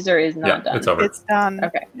turn is or is not done? It's over. It's done.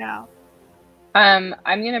 Okay. Now. I'm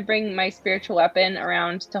gonna bring my spiritual weapon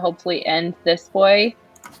around to hopefully end this boy.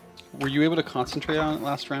 Were you able to concentrate on it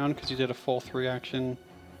last round because you did a full 3 action?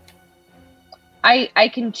 I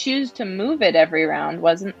can choose to move it every round,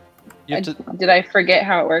 wasn't? Did I forget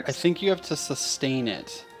how it works? I think you have to sustain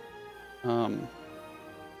it. I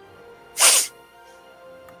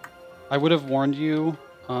would have warned you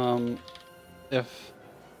but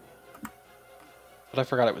I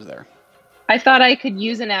forgot it was there. I thought I could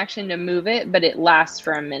use an action to move it, but it lasts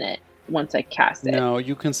for a minute once I cast it. No,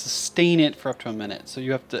 you can sustain it for up to a minute. So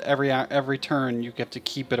you have to every turn you have to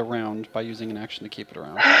keep it around by using an action to keep it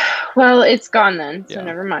around. Well, it's gone then, so Yeah.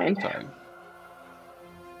 never mind. Sorry.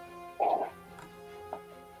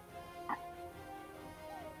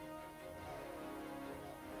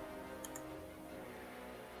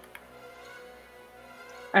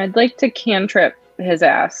 I'd like to cantrip his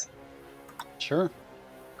ass. Sure.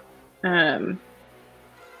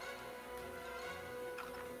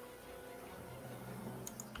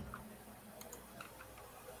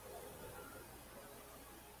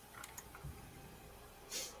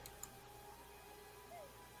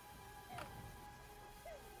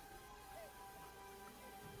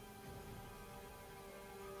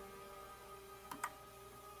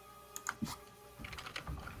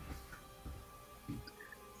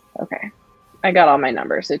 Okay. I got all my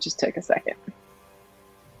numbers. It just took a second.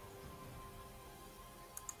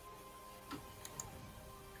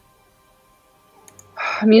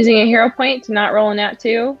 I'm using a hero point to not roll a nat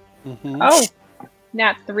 2. Mm-hmm. Oh,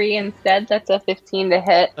 nat 3 instead. That's a 15 to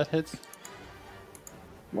hit. That hits.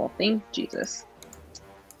 Well, thank Jesus.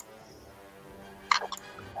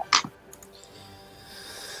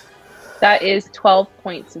 That is 12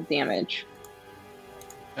 points of damage.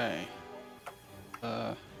 Okay.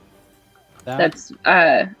 That's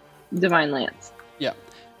Divine Lance. Yeah.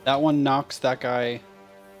 That one knocks that guy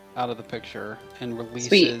out of the picture and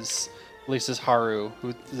releases Haru,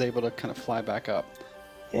 who is able to kind of fly back up.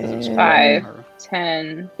 5,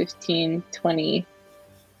 10, 15, 20.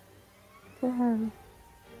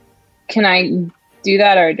 Can I do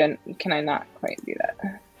that, or can I not quite do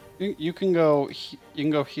that? You can go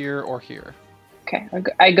here or here. Okay,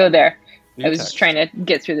 I go there. New I was text. just trying to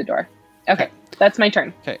get through the door. Okay, that's my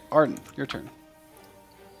turn. Okay, Arden, your turn.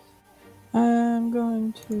 I'm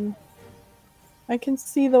going to... I can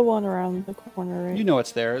see the one around the corner, right? You know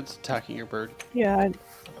it's there. It's attacking your bird. Yeah.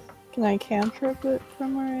 Can I cantrip it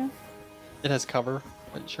from where I am? It has cover,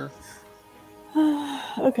 but sure.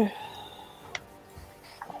 Okay.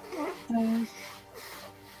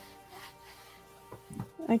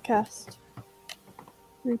 I cast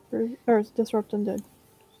Reaper or Disrupt Undead.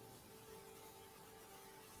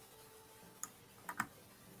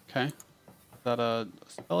 Okay. Is that a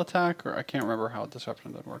spell attack, or I can't remember how Disrupt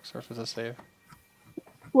Undead works, or if it's a save.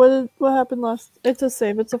 What happened last? It's a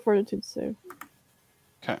save. It's a Fortitude save.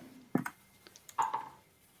 Okay.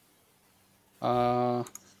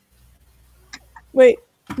 Wait,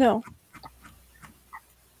 no.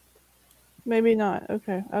 Maybe not.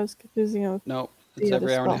 Okay, I was confusing it with No, it's the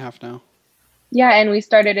every other hour and a spell. half now. Yeah, and we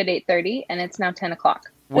started at 8:30, and it's now 10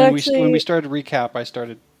 o'clock. When we started recap, I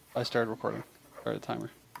started recording. Started the timer.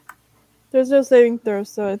 There's no saving throw,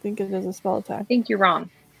 so I think it is a spell attack. I think you're wrong.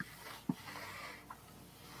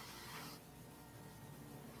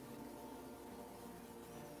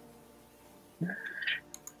 God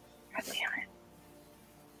damn it.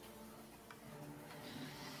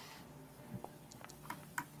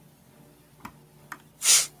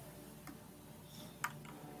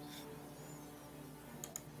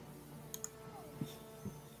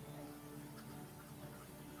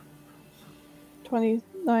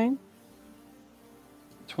 $29.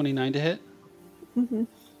 29 to hit. Mm-hmm.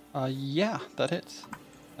 Yeah, that hits.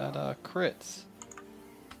 That crits.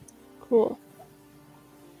 Cool.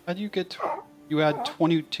 How do you get? You add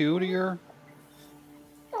 22 to your.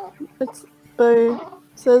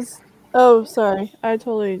 Says. Oh, sorry. I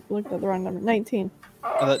totally looked at the wrong number. 19.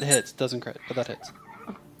 Oh, that hits. Doesn't crit, but that hits.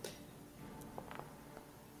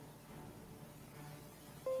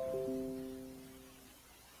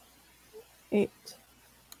 $8.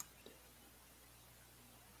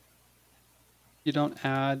 You don't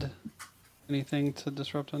add anything to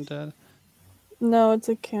disrupt undead. No, it's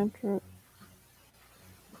a cantrip.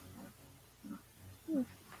 It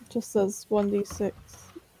just says 1d6.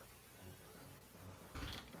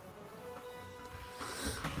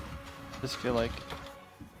 I just feel like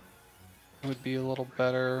it would be a little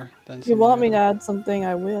better than. If you want me to add something,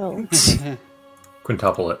 I will.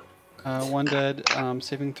 Quintuple it. One dead.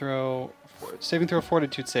 Saving throw.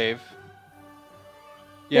 Fortitude save.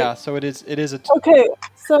 Yeah, so it is a. Okay,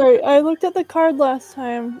 sorry. I looked at the card last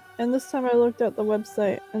time, and this time I looked at the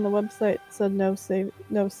website, and the website said no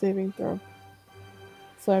saving throw.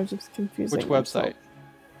 So I was just confusing. Which website?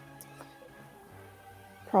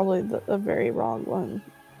 Probably the very wrong one.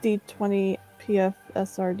 D20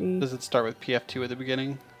 PFSRD. Does it start with PF2 at the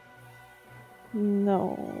beginning?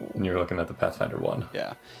 No. And you're looking at the Pathfinder one.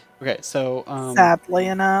 Yeah. Okay, so sadly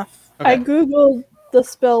enough, okay. I googled the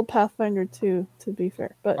spell Pathfinder 2. To be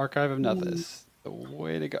fair, but Archive of Nethys. The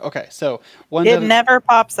way to go. Okay, so it never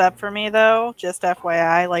pops up for me though. Just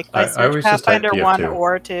FYI, like if I search Pathfinder 1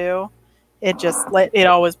 or 2, it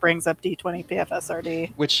always brings up D20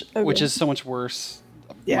 PFSRD, which is so much worse.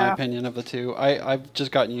 My opinion of the two. I've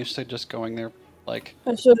just gotten used to just going there. Like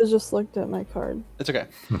I should have just looked at my card. It's okay.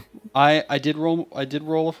 I did roll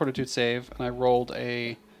a fortitude save, and I rolled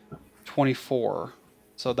a 24,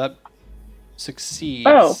 so that succeeds.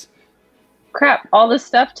 Oh, crap! All the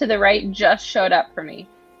stuff to the right just showed up for me.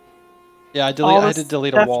 Yeah, I had to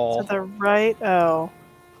delete a wall. To the right. Oh.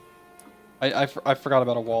 I forgot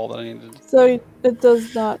about a wall that I needed. So it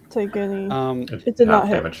does not take any. It did not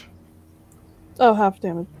hit. Damage. Oh, half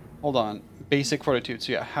damage. Hold on. Basic fortitude.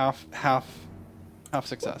 So yeah, half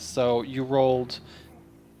success. So you rolled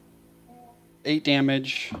 8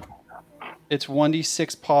 damage. It's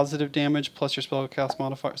 1d6 positive damage plus your spellcast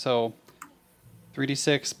modifier. So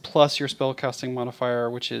 3d6 plus your spellcasting modifier,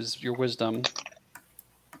 which is your wisdom.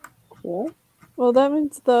 Cool. Well, that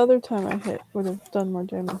means the other time I hit would have done more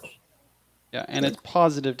damage. Yeah, and it's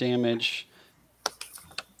positive damage.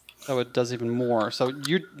 So it does even more. So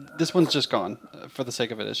this one's just gone. For the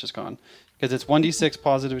sake of it, it's just gone. Because it's 1d6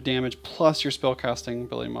 positive damage plus your spellcasting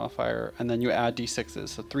ability modifier, and then you add d6s.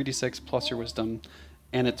 So 3d6 plus your wisdom,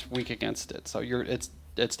 and it's weak against it. So it's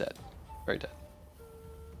dead. Very dead.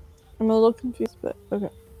 I'm a little confused, but okay.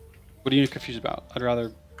 What are you confused about? I'd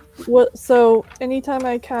rather... So anytime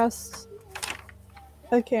I cast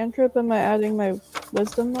a cantrip, am I adding my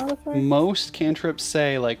wisdom modifier? Most cantrips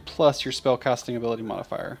say, like, plus your spellcasting ability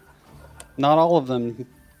modifier. Not all of them.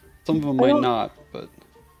 Some of them might not, but...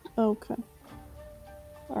 Okay.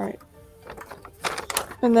 Alright.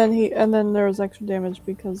 And then there was extra damage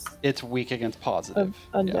because... It's weak against positive.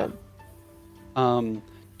 Undead. Yeah.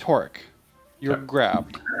 Torek, you're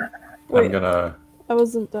grabbed. Wait, I'm gonna... I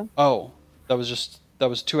wasn't done. Oh, that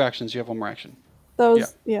was 2 actions. You have 1 more action. That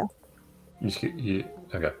was... Yeah. Okay,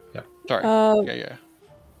 yeah. Sorry. Yeah.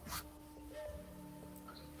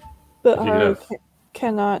 But Haru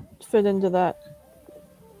cannot fit into that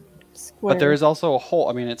square. But there is also a hole.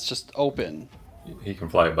 I mean, it's just open. He can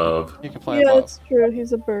fly above. He can fly above. Yeah, that's true.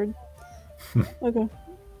 He's a bird. Okay.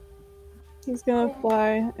 He's gonna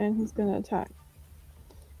fly and he's gonna attack.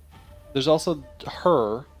 There's also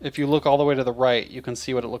her. If you look all the way to the right, you can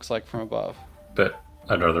see what it looks like from above. But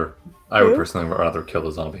I would personally rather kill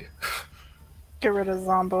the zombie. Get rid of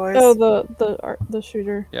zomboys. Oh, the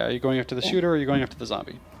shooter. Yeah, are you going after the shooter or are you going after the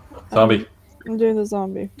zombie? Zombie. I'm doing the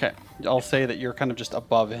zombie. Okay, I'll say that you're kind of just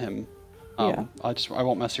above him. Yeah. I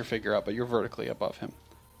won't mess your figure up, but you're vertically above him.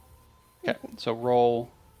 Okay, so roll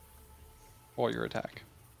your attack.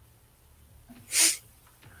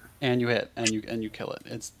 And you hit, and you kill it.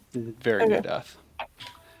 It's very near death.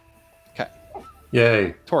 Okay.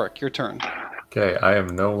 Yay. Torek, your turn. Okay, I am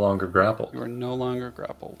no longer grappled. You are no longer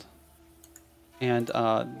grappled. And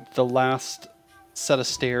the last set of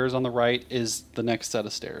stairs on the right is the next set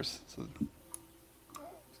of stairs.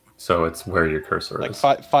 So it's where your cursor is.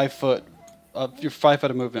 Like 5 foot. Your 5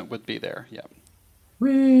 foot of movement would be there. Yeah.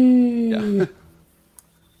 Whee! Yeah.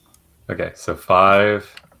 Okay, so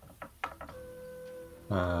 5,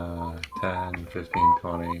 10, 15,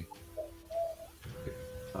 20,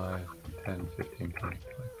 5, 10, 15, 20,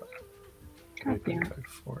 25, 35,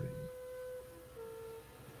 40.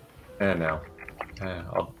 And now,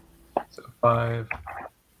 so 5.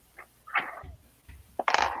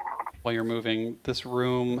 While you're moving, this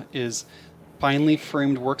room is finely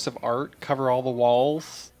framed works of art cover all the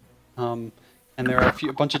walls, and there are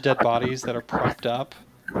a bunch of dead bodies that are propped up,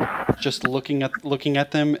 just looking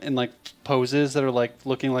at them in like poses that are like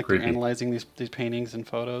looking like Creepy. They're analyzing these paintings and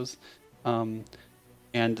photos, and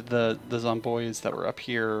the zomboids that were up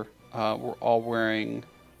here were all wearing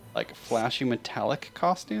like flashy metallic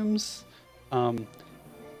costumes, but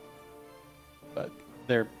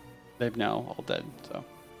they've now all dead. So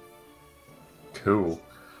cool.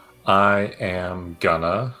 I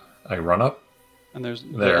run up. and there's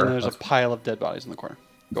There. a pile of dead bodies in the corner.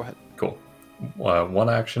 Go ahead. Cool. One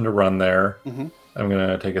action to run there. Mm-hmm. I'm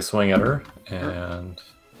gonna take a swing at her, and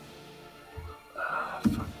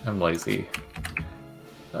I'm lazy.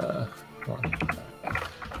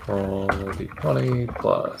 Roll d20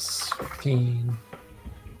 plus 15.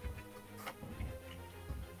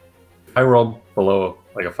 I rolled below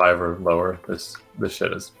like a 5 or lower. This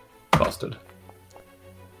shit is busted.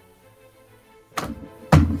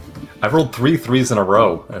 I've rolled 3 3s in a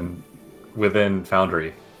row and within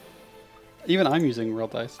Foundry. Even I'm using real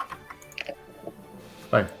dice.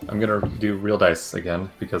 Fine. I'm gonna do real dice again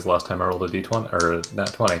because last time I rolled a d20 or a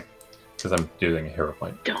nat 20 because I'm using a hero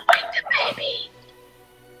point. Don't wake the baby.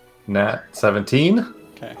 Nat 17.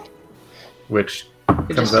 Okay. Which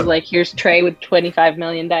You're just like, here's Trey with 25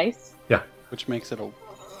 million dice. Yeah. Which makes it a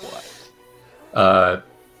what?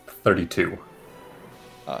 32.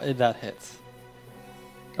 That hits.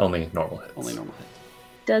 Only normal hits. Only normal hits.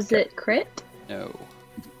 Does it crit? No.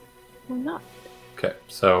 Or not? Okay,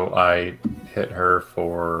 so I hit her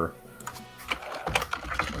for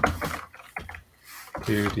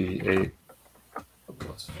 2d8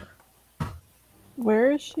 plus 4.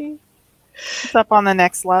 Where is she? It's up on the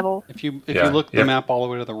next level. If you look at the map all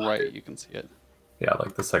the way to the right, you can see it. Yeah,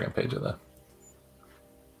 like the second page of that.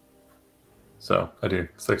 So I do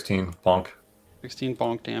 16 bonk. 16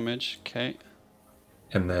 bonk damage. Okay.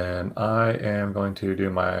 And then I am going to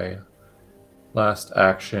do my last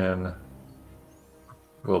action.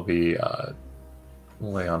 Will be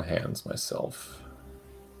lay on hands myself.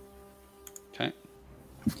 Okay.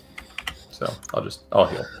 So I'll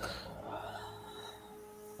heal.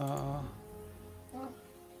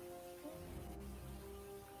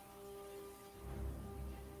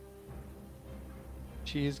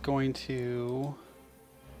 She's going to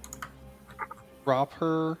drop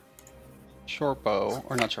her short bow,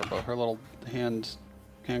 or not short bow, her little hand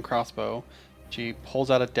crossbow. She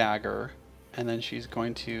pulls out a dagger, and then she's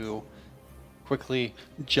going to quickly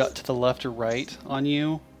jut to the left or right on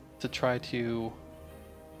you to try to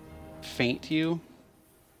feint you.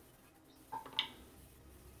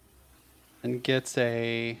 And gets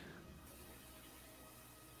a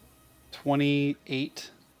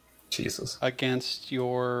 28 Jesus. against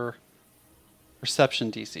your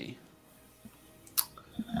perception DC.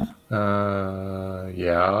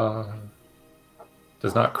 Yeah.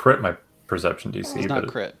 Does not crit my perception DC. It's not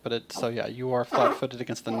crit, but you are flat-footed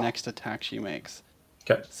against the next attack she makes.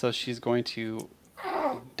 Okay. So she's going to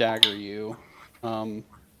dagger you. Roll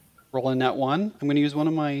a nat 1. I'm going to use one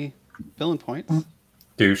of my villain points.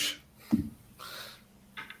 Douche.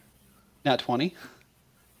 Nat 20.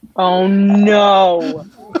 Oh no!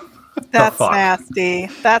 That's nasty.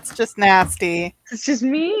 That's just nasty. It's just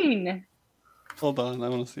mean. Hold on, I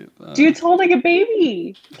want to see it. Dude's holding a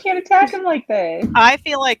baby. You can't attack him like this. I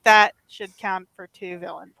feel like that should count for 2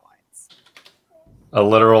 villain points. A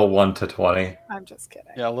literal 1 to 20. I'm just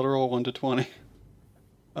kidding. Yeah, literal 1 to 20.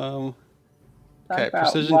 Talk Okay, about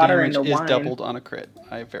precision water damage into is wine. doubled on a crit.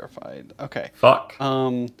 I verified. Okay. Fuck.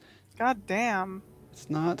 God damn. It's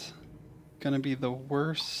not gonna be the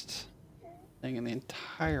worst thing in the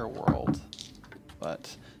entire world,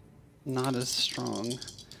 but not as strong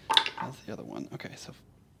as the other one. Okay, so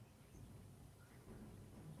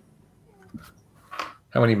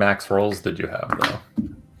How many max rolls did you have, though?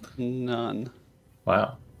 none.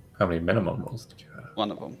 Wow. How many minimum rolls did you have? One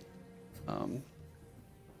of them.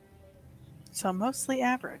 So mostly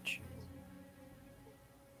average.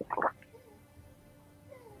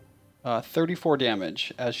 34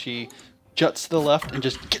 damage as she juts to the left and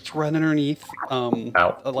just gets right underneath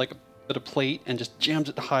like a bit of plate and just jams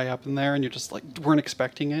it high up in there, and you're just like, weren't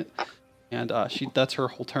expecting it. And that's her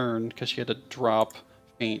whole turn because she had to drop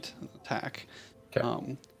feint attack.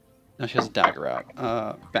 Okay. Now she has a dagger out.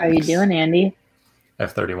 How you doing, Andy? I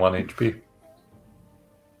have 31 HP.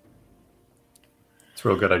 It's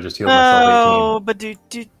real good. I just healed myself 18. Oh, but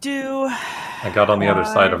do. I got on the other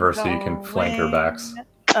side of her so you can flank her backs.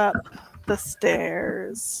 Up the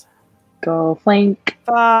stairs. Go flank.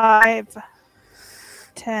 5,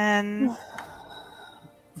 10,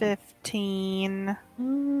 15.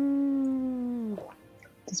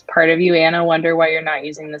 Does part of you, Anna, wonder why you're not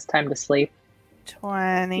using this time to sleep?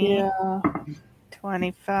 20. Yeah.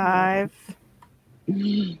 25.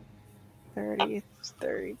 30,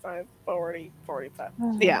 35, 40, 45.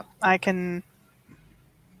 Yeah, I can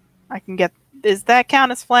get... Does that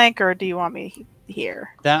count as flank, or do you want me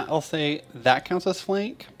here? That, I'll say, that counts as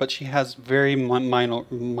flank, but she has very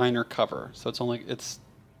minor cover. So it's only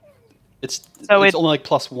only like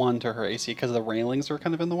 +1 to her AC because the railings are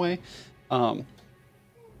kind of in the way.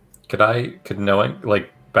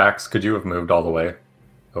 Bax, could you have moved all the way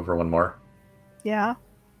over one more? Yeah.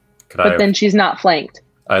 Then she's not flanked.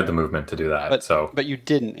 I had the movement to do that, but you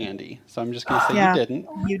didn't, Andy. So I'm just gonna say you didn't.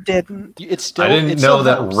 You didn't. It's still. I didn't know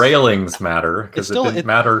that railings matter because it didn't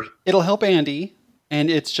matter. It'll help Andy, and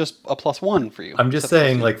it's just a +1 for you. I'm just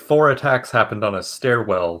saying, like 4 attacks happened on a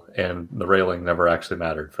stairwell, and the railing never actually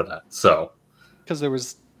mattered for that. So, because there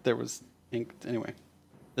was anyway.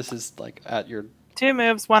 This is like at your 2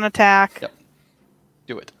 moves, 1 attack. Yep.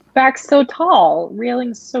 Do it. Back's so tall,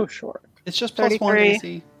 railing's so short. It's just +1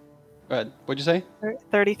 AC. Go ahead. What'd you say?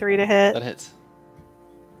 33 to hit. That hits.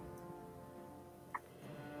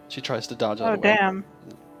 She tries to dodge out of the way. Oh, damn.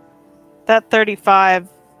 That 35...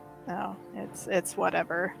 No, it's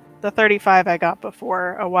whatever. The 35 I got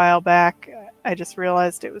before a while back. I just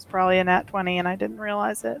realized it was probably a nat 20 and I didn't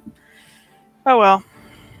realize it. Oh well.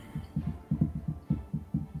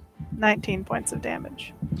 19 points of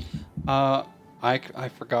damage. I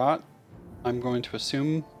forgot. I'm going to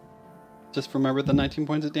assume... Just remember the 19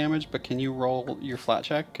 points of damage, but can you roll your flat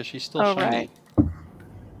check? Because she's still shiny.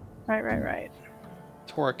 Right.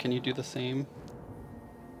 Tora, can you do the same?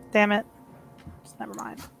 Damn it. Just never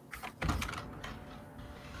mind.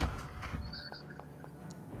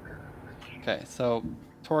 Okay, so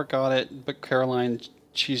Tora got it, but Caroline,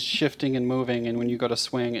 she's shifting and moving, and when you go to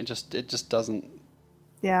swing, it just doesn't.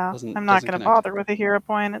 Yeah, I'm not going to bother with a hero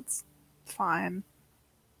point. It's fine.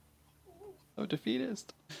 So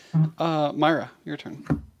defeatist. Myra, your turn.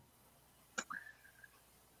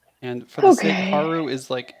 And for the sake, Haru is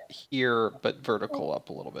like here, but vertical up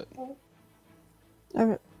a little bit.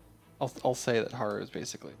 Okay. I'll say that Haru is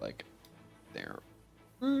basically like there.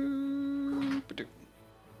 My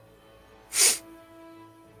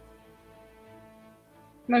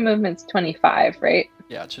movement's 25, right?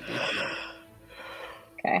 Yeah, it should be.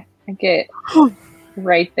 Okay, I get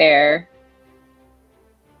right there.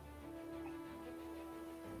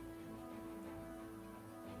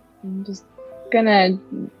 I'm just gonna...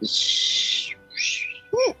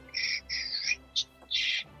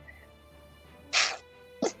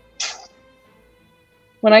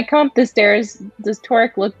 When I come up the stairs, does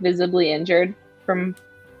Torek look visibly injured from...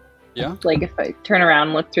 Yeah. Like if I turn around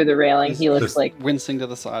and look through the railing, he looks like... Wincing to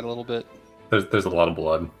the side a little bit. There's a lot of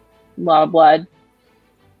blood. A lot of blood.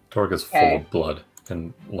 Torek is full of blood,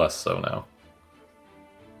 and less so now.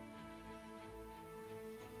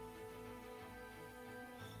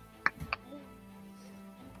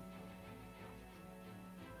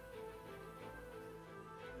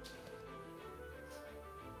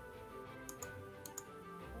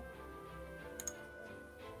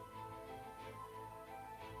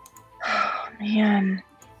 Man.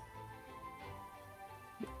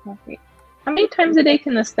 Okay. How many times a day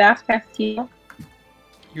can the staff cast heal?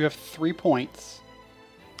 You have 3 points.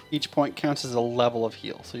 Each point counts as a level of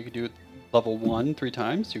heal. So you could do level 1 3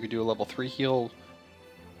 times. You could do a level 3 heal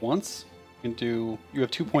once. You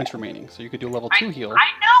have 2 points remaining. So you could do a level 2 heal. I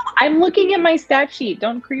know! I'm looking at my stat sheet.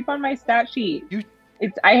 Don't creep on my stat sheet.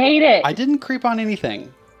 I hate it. I didn't creep on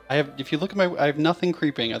anything. If you look at I have nothing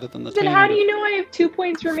creeping other than the Then how do you know I have 2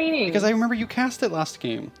 points remaining? Because I remember you cast it last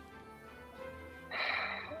game.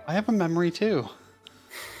 I have a memory too.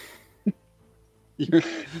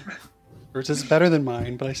 Yours is better than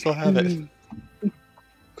mine, but I still have it.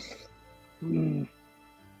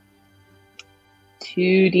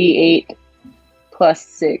 2d8 plus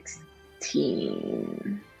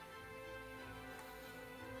 16.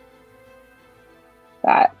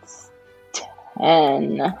 That's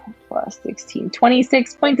 10 plus 16.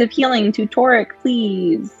 26 points of healing to Toric,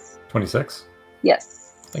 please. 26?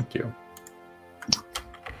 Yes. Thank you.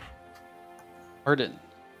 Arden,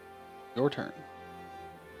 your turn.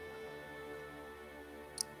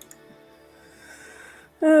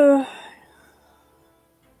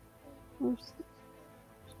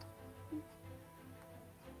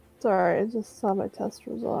 Sorry, I just saw my test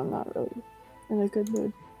result. I'm not really in a good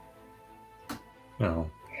mood. No.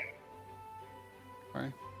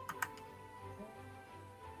 Alright.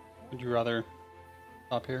 Would you rather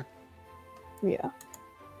stop here? Yeah.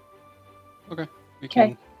 Okay.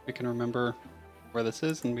 We can remember where this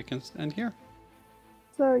is and we can end here.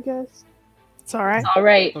 Sorry, guys. It's all right. All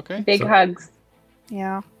right. Okay. Big hugs.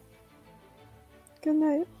 Yeah. Good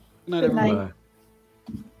night. Good night, Good everyone. night. Bye.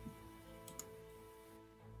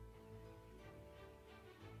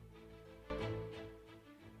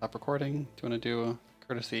 Stop recording. Do you want to do a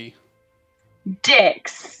courtesy?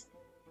 Dicks.